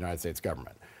upset with the United States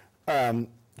government.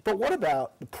 But what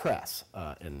about the press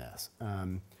in this?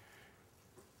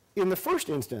 In the first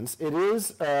instance, it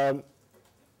is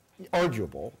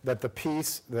arguable that the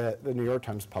piece that the New York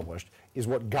Times published is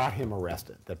what got him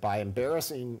arrested, that by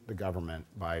embarrassing the government,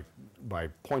 by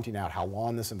pointing out how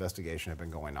long this investigation had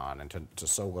been going on and to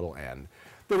so little end,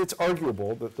 that it's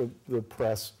arguable that the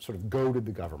press sort of goaded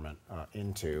the government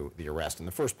into the arrest in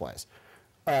the first place.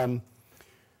 In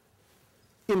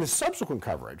the subsequent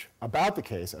coverage about the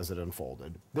case as it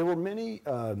unfolded, there were many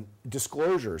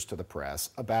disclosures to the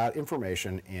press about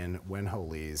information in Wen-Ho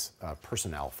Lee's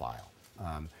personnel file.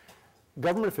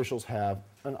 Government officials have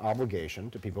an obligation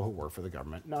to people who work for the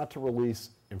government not to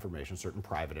release information, certain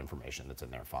private information that's in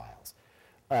their files.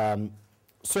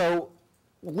 So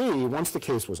Lee, once the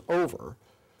case was over,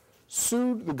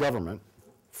 sued the government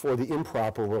for the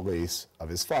improper release of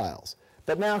his files.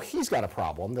 But now he's got a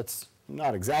problem that's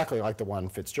not exactly like the one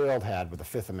Fitzgerald had with the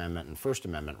Fifth Amendment and First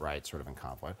Amendment rights sort of in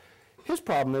conflict. His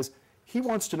problem is he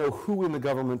wants to know who in the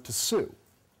government to sue.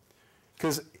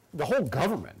 Because the whole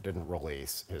government didn't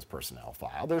release his personnel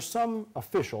file. There's some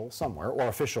official somewhere, or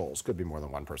officials, could be more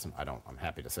than one person. I'm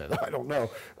happy to say that, I don't know.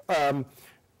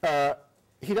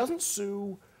 He doesn't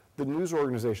sue the news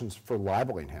organizations for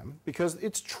libeling him because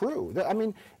it's true. I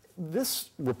mean, this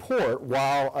report,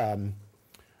 while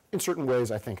in certain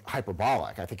ways, I think,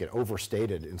 hyperbolic. I think it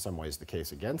overstated, in some ways, the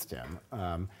case against him.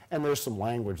 And there's some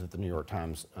language that the New York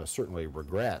Times certainly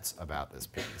regrets about this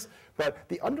piece. But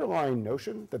the underlying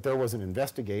notion that there was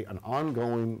an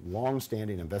ongoing,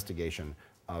 long-standing investigation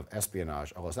of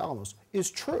espionage a Los Alamos is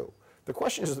true. The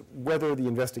question is whether the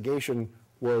investigation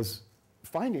was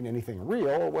finding anything real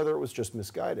or whether it was just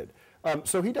misguided.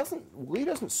 So Lee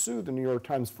doesn't sue the New York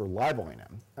Times for libeling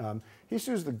him. He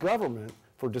sues the government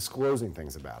for disclosing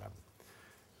things about him.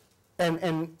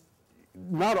 And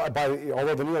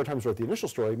although the New York Times wrote the initial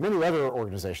story, many other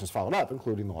organizations followed up,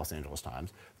 including the Los Angeles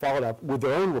Times, followed up with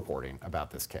their own reporting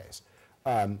about this case.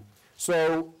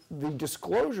 So the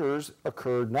disclosures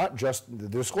occurred not just, the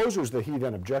disclosures that he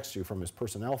then objects to from his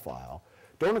personnel file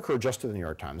don't occur just to the New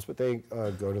York Times, but they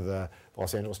go to the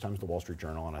Los Angeles Times, the Wall Street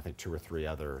Journal, and I think 2 or 3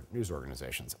 other news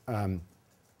organizations.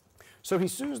 So he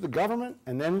sues the government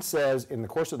and then says in the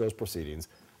course of those proceedings,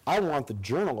 I want the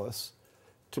journalists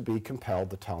to be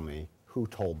compelled to tell me who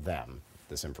told them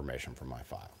this information from my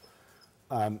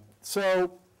file.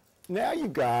 So now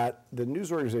you've got the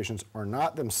news organizations are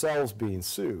not themselves being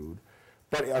sued,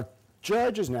 but a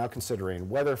judge is now considering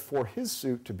whether for his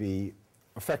suit to be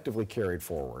effectively carried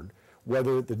forward,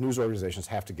 whether the news organizations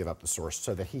have to give up the source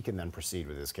so that he can then proceed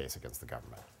with his case against the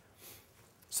government.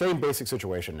 Same basic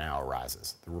situation now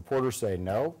arises. The reporters say,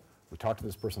 no, we talked to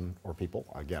this person or people,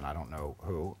 again, I don't know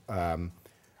who,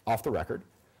 off the record.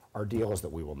 Our deal is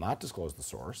that we will not disclose the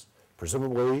source.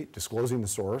 Presumably, disclosing the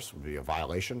source would be a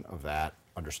violation of that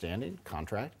understanding,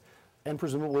 contract, and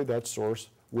presumably that source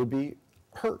would be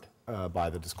hurt by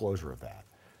the disclosure of that.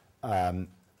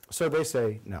 So they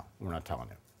say, no, we're not telling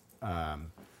you.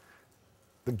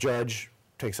 The judge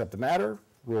takes up the matter,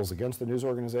 rules against the news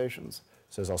organizations,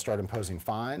 says I'll start imposing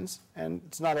fines, and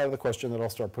it's not out of the question that I'll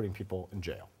start putting people in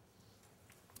jail.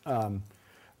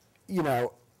 You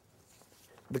know,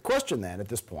 the question then at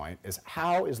this point is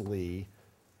how is Lee,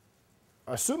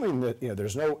 assuming that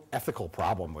there's no ethical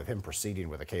problem with him proceeding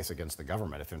with a case against the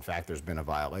government if in fact there's been a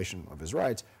violation of his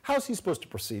rights, how is he supposed to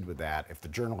proceed with that if the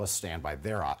journalists stand by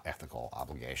their ethical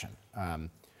obligation?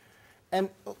 And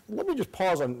let me just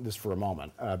pause on this for a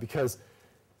moment because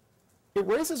it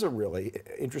raises a really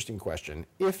interesting question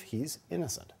if he's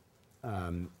innocent.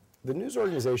 The news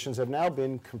organizations have now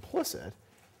been complicit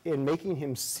in making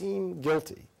him seem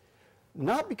guilty,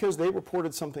 not because they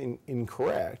reported something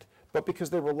incorrect, but because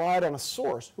they relied on a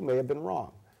source who may have been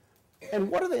wrong. And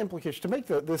what are the implications? To make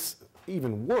this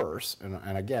even worse,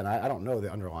 and again, I don't know the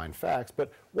underlying facts,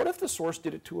 but what if the source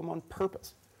did it to him on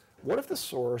purpose? What if the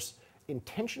source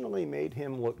intentionally made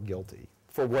him look guilty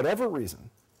for whatever reason,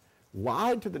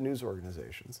 lied to the news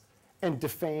organizations, and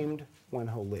defamed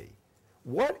Wen-Ho Lee?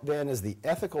 What then is the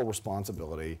ethical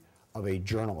responsibility of a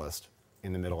journalist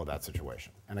in the middle of that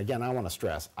situation? And again, I want to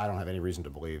stress, I don't have any reason to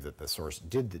believe that the source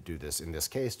did do this in this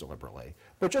case deliberately,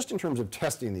 but just in terms of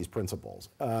testing these principles,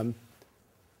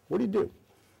 what do you do?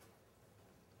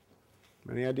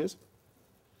 Any ideas?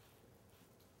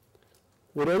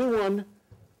 Would anyone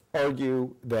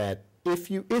argue that if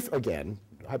again,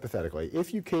 hypothetically,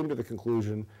 if you came to the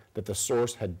conclusion that the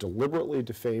source had deliberately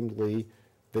defamed Lee,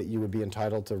 that you would be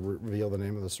entitled to reveal the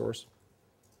name of the source?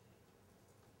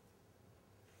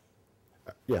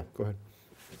 Yeah, go ahead.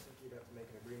 I think you'd have to make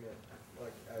an agreement,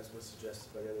 like as was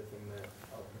suggested by the other thing, that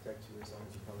I'll protect you as long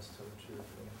as you promise to tell the truth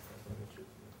and the truth.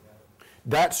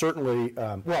 That certainly,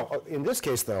 well, in this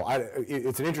case though,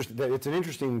 it's an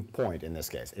interesting point in this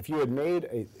case. If you had made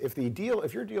if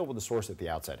your deal with the source at the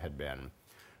outset had been,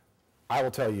 I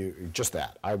will tell you just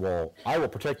that, I will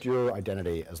protect your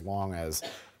identity as long as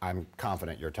I'm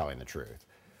confident you're telling the truth.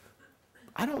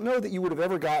 I don't know that you would have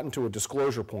ever gotten to a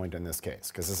disclosure point in this case,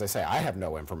 because as I say, I have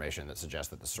no information that suggests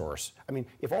that the source, I mean,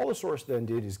 if all the source then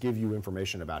did is give you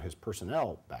information about his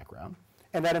personnel background,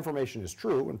 and that information is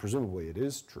true, and presumably it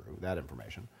is true, that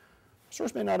information, the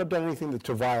source may not have done anything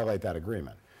to violate that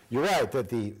agreement. You're right that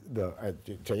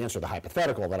to answer the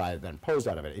hypothetical that I then posed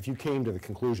out of it, if you came to the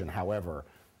conclusion, however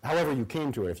you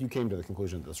came to it, if you came to the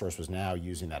conclusion that the source was now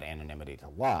using that anonymity to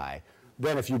lie,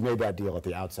 then if you'd made that deal at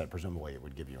the outset, presumably it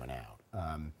would give you an out.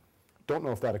 Don't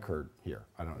know if that occurred here.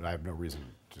 I have no reason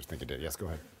to think it did. Yes, go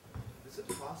ahead. Is it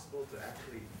possible to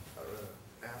actually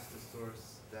ask the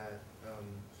source that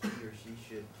he or she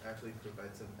should actually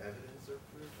provide some evidence or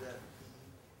proof that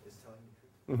he is telling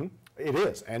the truth? It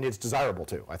is, and it's desirable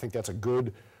too. I think that's a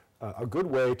good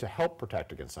way to help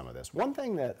protect against some of this. One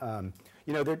thing that,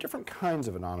 there are different kinds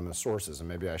of anonymous sources, and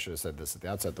maybe I should have said this at the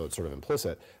outset, though it's sort of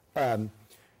implicit.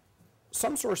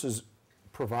 Some sources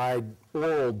provide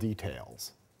oral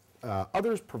details.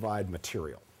 Others provide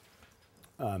material.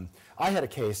 I had a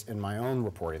case in my own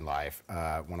reporting life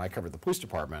when I covered the police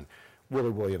department. Willie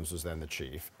Williams was then the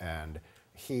chief, and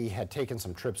he had taken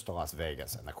some trips to Las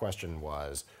Vegas, and the question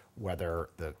was whether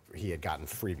he had gotten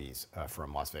freebies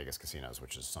from Las Vegas casinos,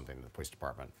 which is something the police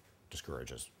department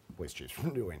discourages police chiefs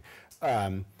from doing.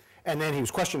 And then he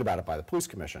was questioned about it by the police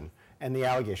commission, and the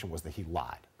allegation was that he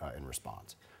lied in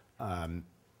response.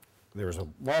 There was a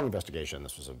long investigation.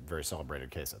 This was a very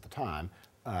celebrated case at the time.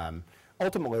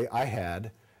 Ultimately, I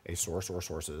had a source or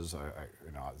sources,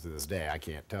 to this day I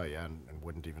can't tell you, and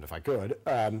wouldn't even if I could,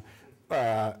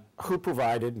 who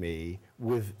provided me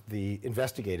with the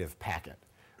investigative packet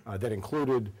that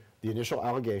included the initial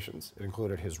allegations, it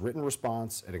included his written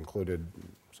response, it included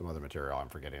some other material, I'm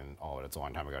forgetting all of it, it's a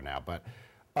long time ago now, but,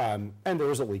 and there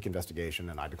was a leak investigation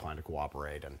and I declined to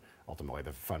cooperate, and ultimately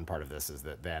the fun part of this is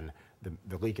that then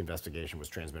the leak investigation was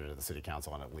transmitted to the city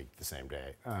council and it leaked the same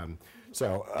day.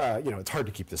 So it's hard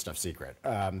to keep this stuff secret.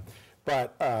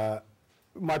 But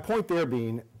my point there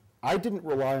being, I didn't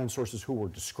rely on sources who were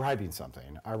describing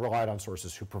something. I relied on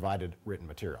sources who provided written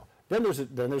material. Then there's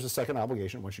a second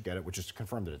obligation once you get it, which is to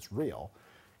confirm that it's real.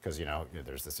 Because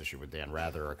there's this issue with Dan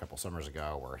Rather a couple summers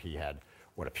ago where he had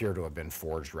what appear to have been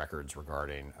forged records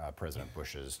regarding President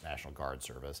Bush's National Guard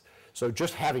service. So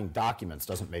just having documents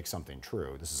doesn't make something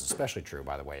true. This is especially true,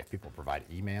 by the way, if people provide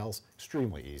emails.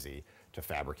 Extremely easy to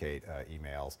fabricate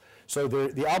emails. So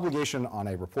the obligation on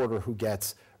a reporter who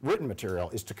gets written material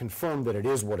is to confirm that it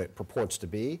is what it purports to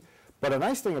be. But a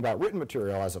nice thing about written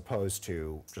material as opposed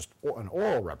to just an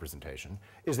oral representation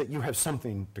is that you have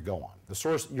something to go on. The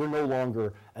source, you're no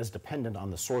longer as dependent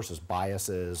on the source's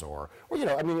biases or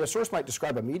a source might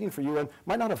describe a meeting for you and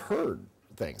might not have heard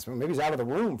things. Maybe he's out of the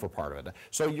room for part of it.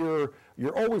 So you're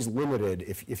always limited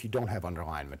if you don't have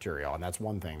underlying material, and that's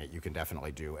one thing that you can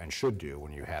definitely do and should do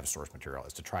when you have source material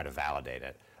is to try to validate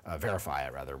it, verify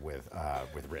it rather with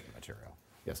written material.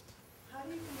 Yes? How do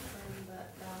you confirm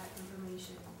that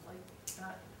information, like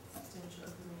that substantial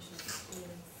information, is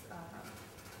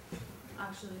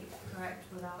actually correct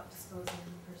without disclosing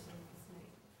the person's name?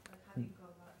 Like, how do you go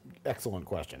about doing that? Excellent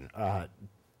question.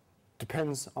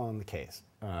 Depends on the case.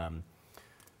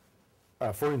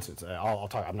 For instance,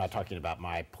 I'm not talking about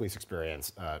my police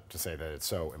experience to say that it's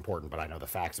so important, but I know the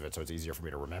facts of it, so it's easier for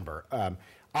me to remember.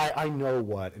 I know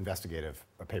what investigative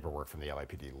paperwork from the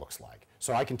LAPD looks like.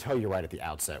 So I can tell you right at the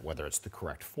outset whether it's the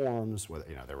correct forms, whether,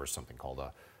 there was something called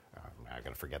I'm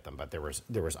going to forget them, but there was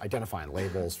identifying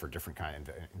labels for different kind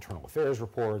of internal affairs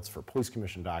reports, for police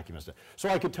commission documents. So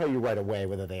I could tell you right away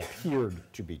whether they appeared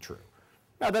to be true.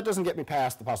 Now, that doesn't get me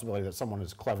past the possibility that someone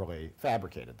has cleverly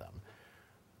fabricated them.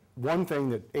 One thing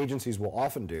that agencies will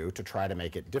often do to try to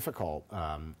make it difficult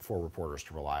for reporters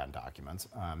to rely on documents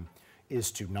is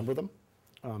to number them,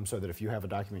 so that if you have a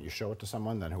document, you show it to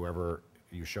someone, then whoever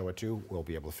you show it to will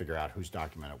be able to figure out whose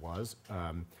document it was.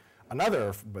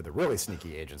 Another, but the really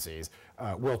sneaky agencies,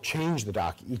 will change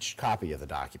each copy of the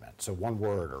document. So one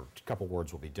word or a couple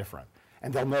words will be different,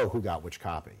 and they'll know who got which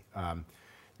copy.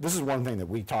 This is one thing that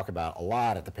we talk about a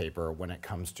lot at the paper when it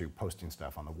comes to posting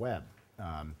stuff on the web.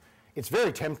 It's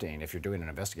very tempting if you're doing an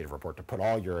investigative report to put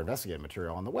all your investigative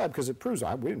material on the web because it proves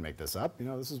we didn't make this up,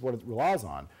 this is what it relies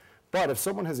on. But if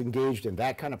someone has engaged in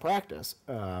that kind of practice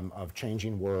of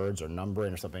changing words or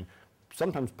numbering or something,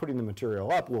 sometimes putting the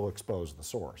material up will expose the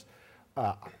source.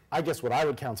 I guess what I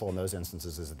would counsel in those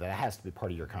instances is that has to be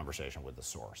part of your conversation with the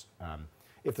source.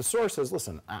 If the source says,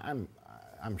 listen,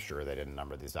 I'm sure they didn't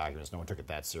number these documents. No one took it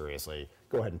that seriously.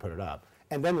 Go ahead and put it up.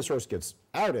 And then the source gets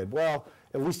outed. Well,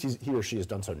 at least he or she has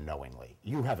done so knowingly.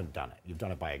 You haven't done it. You've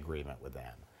done it by agreement with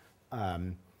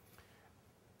them.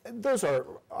 Those are,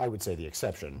 I would say, the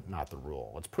exception, not the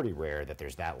rule. It's pretty rare that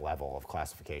there's that level of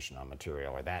classification on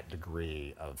material or that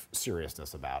degree of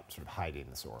seriousness about sort of hiding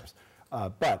the source.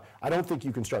 But I don't think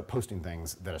you can start posting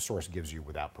things that a source gives you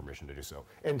without permission to do so.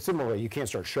 And similarly, you can't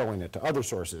start showing it to other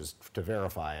sources to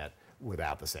verify it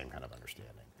without the same kind of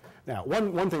understanding. Now,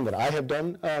 one thing that I have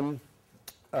done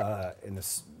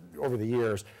over the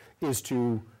years is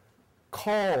to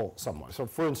call someone. So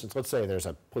for instance, let's say there's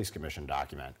a police commission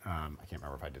document. I can't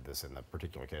remember if I did this in the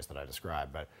particular case that I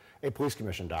described, but a police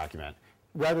commission document,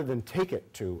 rather than take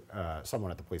it to someone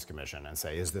at the police commission and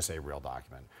say, is this a real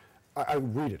document? I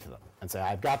read it to them and say,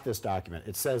 I've got this document,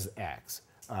 it says X.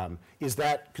 Is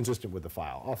that consistent with the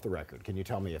file? Off the record, can you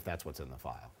tell me if that's what's in the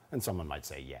file? And someone might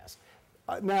say yes.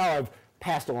 Now I've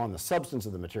passed along the substance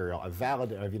of the material, I've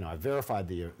verified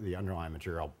the underlying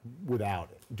material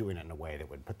without doing it in a way that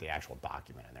would put the actual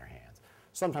document in their hands.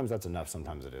 Sometimes that's enough,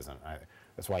 sometimes it isn't.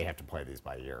 That's why you have to play these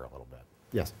by ear a little bit.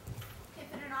 Yes?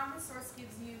 If an anonymous source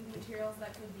gives you materials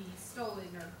that could be stolen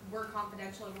or were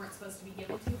confidential and weren't supposed to be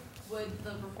given to, would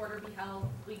the reporter be held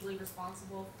legally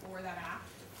responsible for that act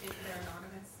if they're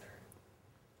anonymous?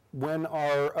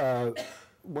 Or?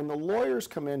 When the lawyers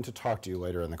come in to talk to you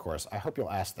later in the course, I hope you'll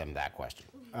ask them that question.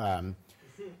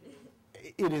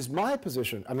 It is my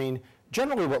position, I mean,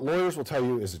 generally what lawyers will tell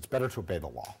you is it's better to obey the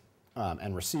law.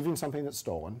 And receiving something that's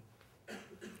stolen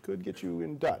could get you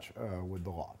in Dutch with the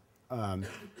law.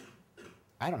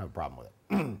 I don't have a problem with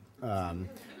it.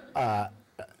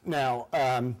 Now,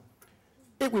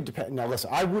 it would depend. Now, listen,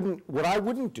 what I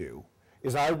wouldn't do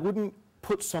is I wouldn't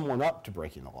put someone up to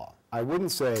breaking the law. I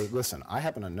wouldn't say, listen, I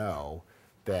happen to know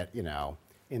that,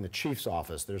 in the chief's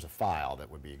office, there's a file that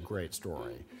would be a great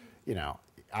story.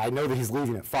 I know that he's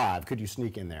leaving at 5. Could you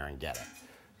sneak in there and get it?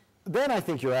 Then I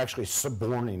think you're actually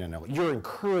suborning you're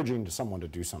encouraging someone to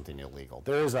do something illegal.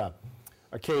 There is a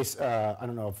case, I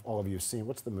don't know if all of you have seen,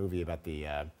 what's the movie about the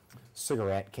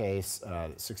cigarette case,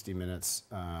 60 Minutes?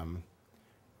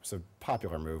 It's a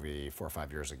popular movie 4 or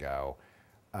 5 years ago.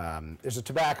 There's a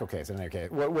tobacco case, and okay,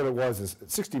 what it was is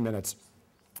 60 Minutes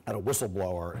at a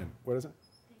whistleblower, and what is it?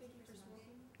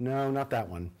 No, not that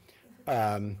one.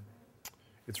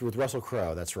 It's with Russell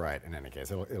Crowe, that's right, in any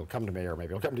case. It'll come to me, or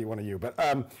maybe it'll come to one of you. But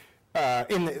that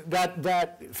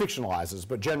fictionalizes,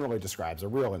 but generally describes a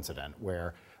real incident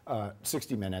where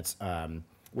 60 Minutes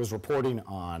was reporting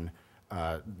on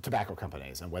tobacco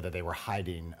companies and whether they were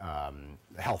hiding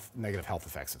negative health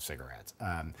effects of cigarettes.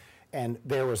 And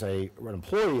there was an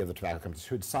employee of the tobacco companies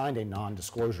who had signed a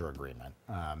non-disclosure agreement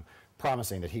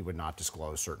promising that he would not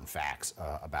disclose certain facts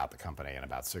about the company and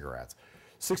about cigarettes.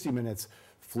 60 Minutes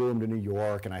flew him to New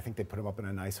York, and I think they put him up in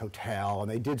a nice hotel,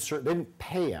 and they didn't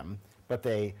pay him, but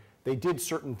they did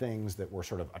certain things that were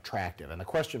sort of attractive. And the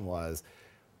question was,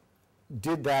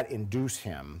 did that induce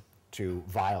him to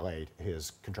violate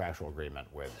his contractual agreement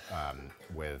with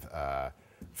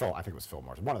Phil, I think it was Phil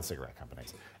Morris, one of the cigarette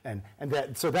companies.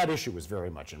 So that issue was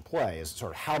very much in play, is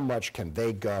sort of how much can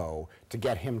they go to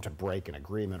get him to break an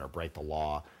agreement or break the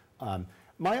law.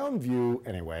 My own view,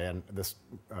 anyway, and this,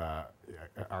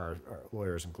 our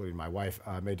lawyers, including my wife,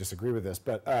 may disagree with this,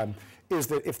 but is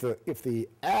that if the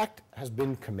act has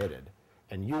been committed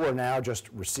and you are now just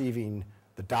receiving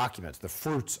the documents, the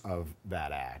fruits of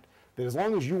that act, that as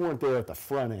long as you weren't there at the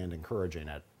front end encouraging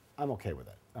it, I'm okay with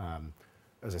it.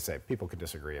 As I say, people could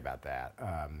disagree about that,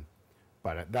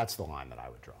 but that's the line that I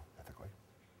would draw ethically.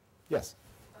 Yes?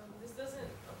 This doesn't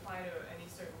apply to any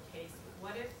certain case, but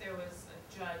what if there was a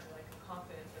judge, like a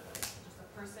confidant, just a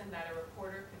person that a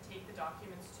reporter could take the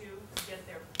documents to get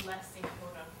their blessing,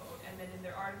 quote unquote, and then in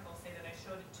their article say that I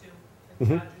showed it to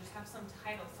the judge, or just have some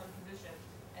title, some position,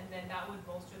 and then that would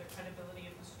bolster the credibility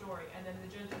of the story, and then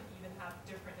the judge would even have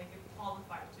different, they could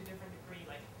qualify to a different degree,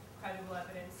 like credible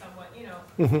evidence, somewhat, it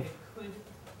could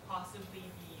possibly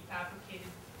be fabricated,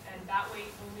 and that way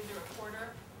only the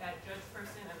reporter, that judge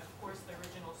person, and of course the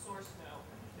original source know.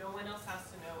 No one else has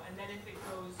to know, and then if it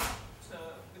goes to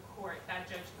the court, that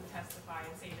judge can testify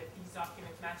and say that these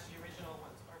documents match the original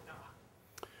ones or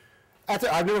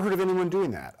not. I've never heard of anyone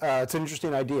doing that. It's an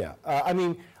interesting idea. I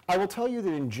mean, I will tell you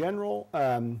that in general,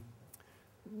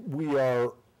 we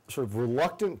are sort of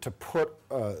reluctant to put,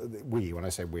 when I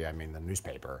say we, I mean the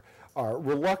newspaper, are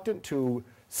reluctant to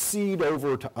cede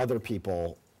over to other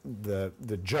people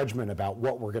the judgment about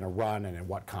what we're going to run and in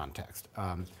what context.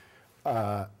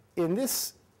 In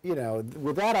this,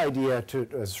 with that idea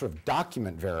to sort of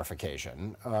document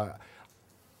verification,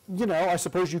 You know, I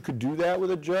suppose you could do that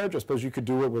with a judge. I suppose you could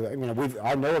do it with,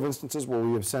 I know of instances where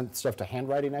we have sent stuff to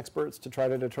handwriting experts to try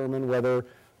to determine whether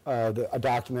a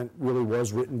document really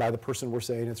was written by the person we're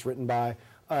saying it's written by.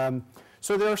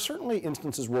 So there are certainly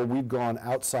instances where we've gone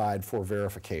outside for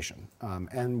verification,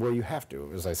 and where you have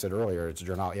to. As I said earlier, it's a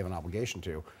journal, you have an obligation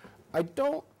to. I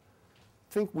don't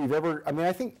think we've ever,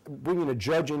 I think bringing a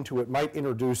judge into it might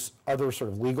introduce other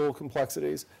sort of legal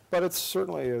complexities, but it's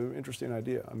certainly an interesting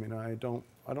idea.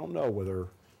 I don't know whether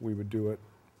we would do it.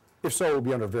 If so, it would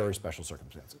be under very special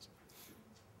circumstances.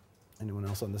 Anyone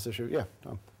else on this issue? Yeah,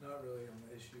 Tom. Not really on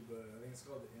the issue, but I think it's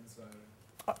called The Insider.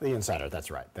 The Insider, that's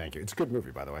right. Thank you. It's a good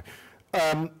movie, by the way.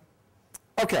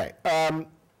 Okay.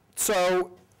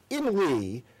 So in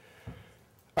Lee,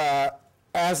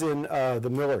 as in the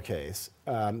Miller case,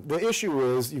 the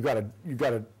issue is you've got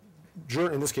a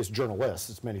in this case, journalists.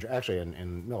 It's many, actually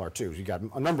in Miller too. You've got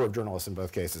a number of journalists in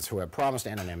both cases who have promised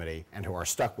anonymity and who are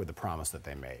stuck with the promise that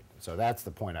they made. So that's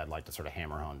the point I'd like to sort of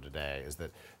hammer home today, is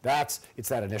that it's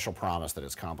that initial promise that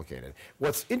is complicated.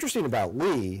 What's interesting about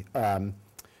Lee,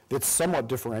 that somewhat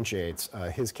differentiates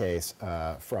his case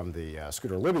from the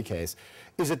Scooter Libby case,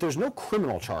 is that there's no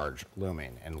criminal charge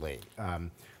looming in Lee.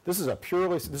 This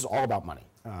is all about money,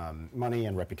 money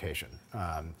and reputation.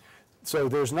 So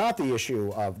there's not the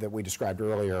issue of that we described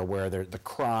earlier, where the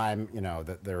crime,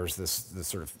 that there's this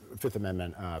sort of First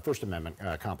Amendment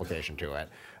complication to it.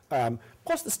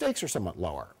 Plus the stakes are somewhat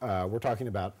lower. We're talking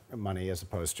about money as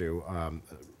opposed to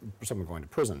someone going to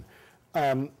prison.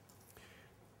 Let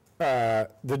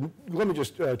me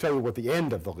just tell you what the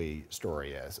end of the Lee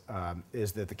story is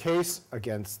that the case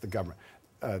against the government,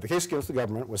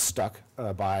 was stuck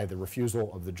by the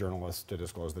refusal of the journalists to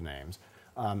disclose the names.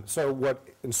 So what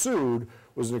ensued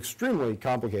was an extremely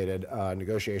complicated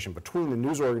negotiation between the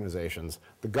news organizations,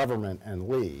 the government, and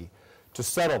Lee to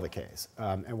settle the case.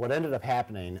 And what ended up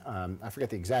happening, I forget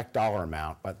the exact dollar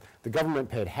amount, but the government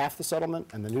paid half the settlement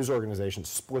and the news organizations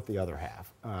split the other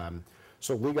half.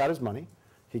 So Lee got his money.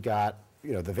 He got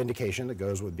the vindication that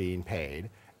goes with being paid,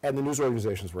 and the news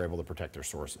organizations were able to protect their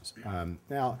sources.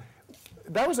 Now,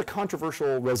 that was a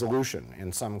controversial resolution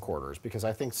in some quarters, because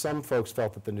I think some folks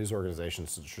felt that the news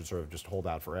organizations should sort of just hold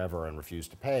out forever and refuse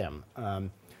to pay him.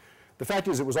 The fact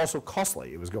is, it was also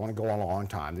costly. It was going to go on a long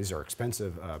time. These are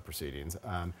expensive proceedings.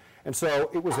 And so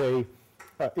it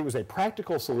was a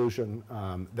practical solution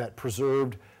that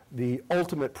preserved the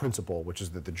ultimate principle, which is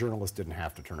that the journalist didn't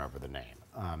have to turn over the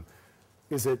name.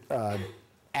 Is it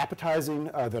appetizing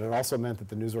that it also meant that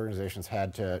the news organizations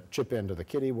had to chip into the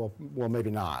kitty? Well,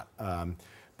 maybe not.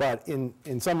 But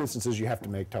in some instances, you have to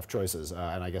make tough choices.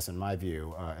 And I guess in my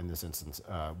view, in this instance,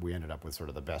 we ended up with sort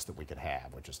of the best that we could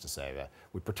have, which is to say that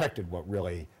we protected what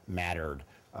really mattered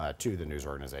to the news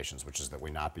organizations, which is that we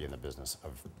not be in the business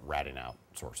of ratting out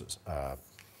sources.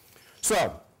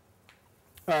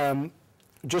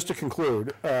 Just to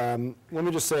conclude, let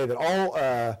me just say that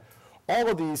all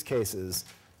of these cases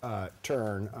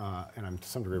turn, and I'm to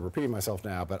some degree repeating myself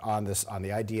now, but on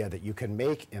the idea that you can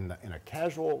make in a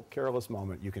casual, careless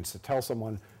moment, you can tell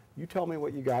someone, you tell me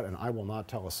what you got and I will not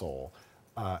tell a soul,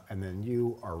 and then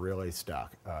you are really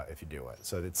stuck if you do it.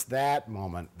 So it's that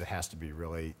moment that has to be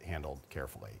really handled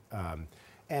carefully.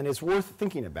 And it's worth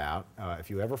thinking about, if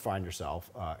you ever find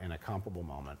yourself in a comparable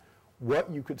moment,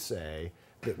 what you could say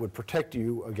that would protect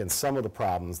you against some of the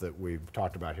problems that we've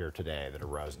talked about here today that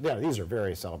arose. Yeah, these are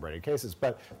very celebrated cases,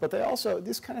 but they also,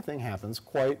 this kind of thing happens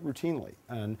quite routinely.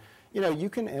 And, you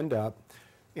can end up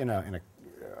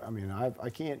I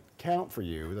can't count for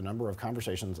you the number of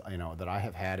conversations, that I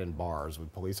have had in bars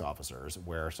with police officers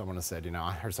where someone has said,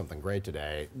 I heard something great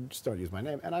today, just don't use my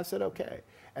name. And I've said, okay.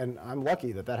 And I'm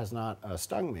lucky that has not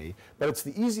stung me, but it's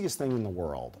the easiest thing in the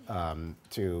world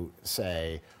to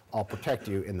say, I'll protect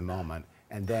you in the moment,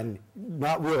 and then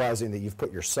not realizing that you've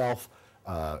put yourself,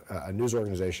 a news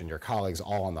organization, your colleagues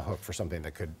all on the hook for something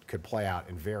that could play out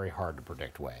in very hard to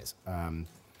predict ways. On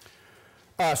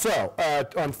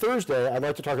Thursday, I'd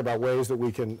like to talk about ways that we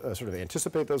can sort of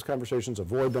anticipate those conversations,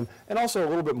 avoid them, and also a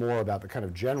little bit more about the kind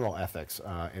of general ethics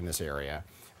in this area.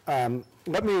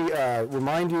 Let me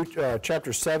remind you,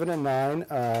 chapters 7 and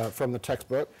 9 from the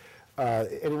textbook.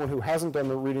 Anyone who hasn't done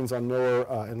the readings on Miller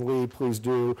and Lee, please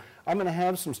do. I'm going to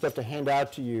have some stuff to hand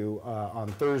out to you on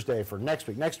Thursday for next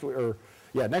week. Next week we're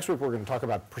going to talk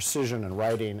about precision in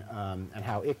writing and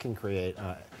how it can create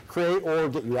or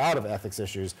get you out of ethics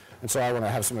issues. And so I want to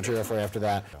have some material for you after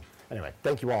that. Anyway,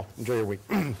 thank you all. Enjoy your week.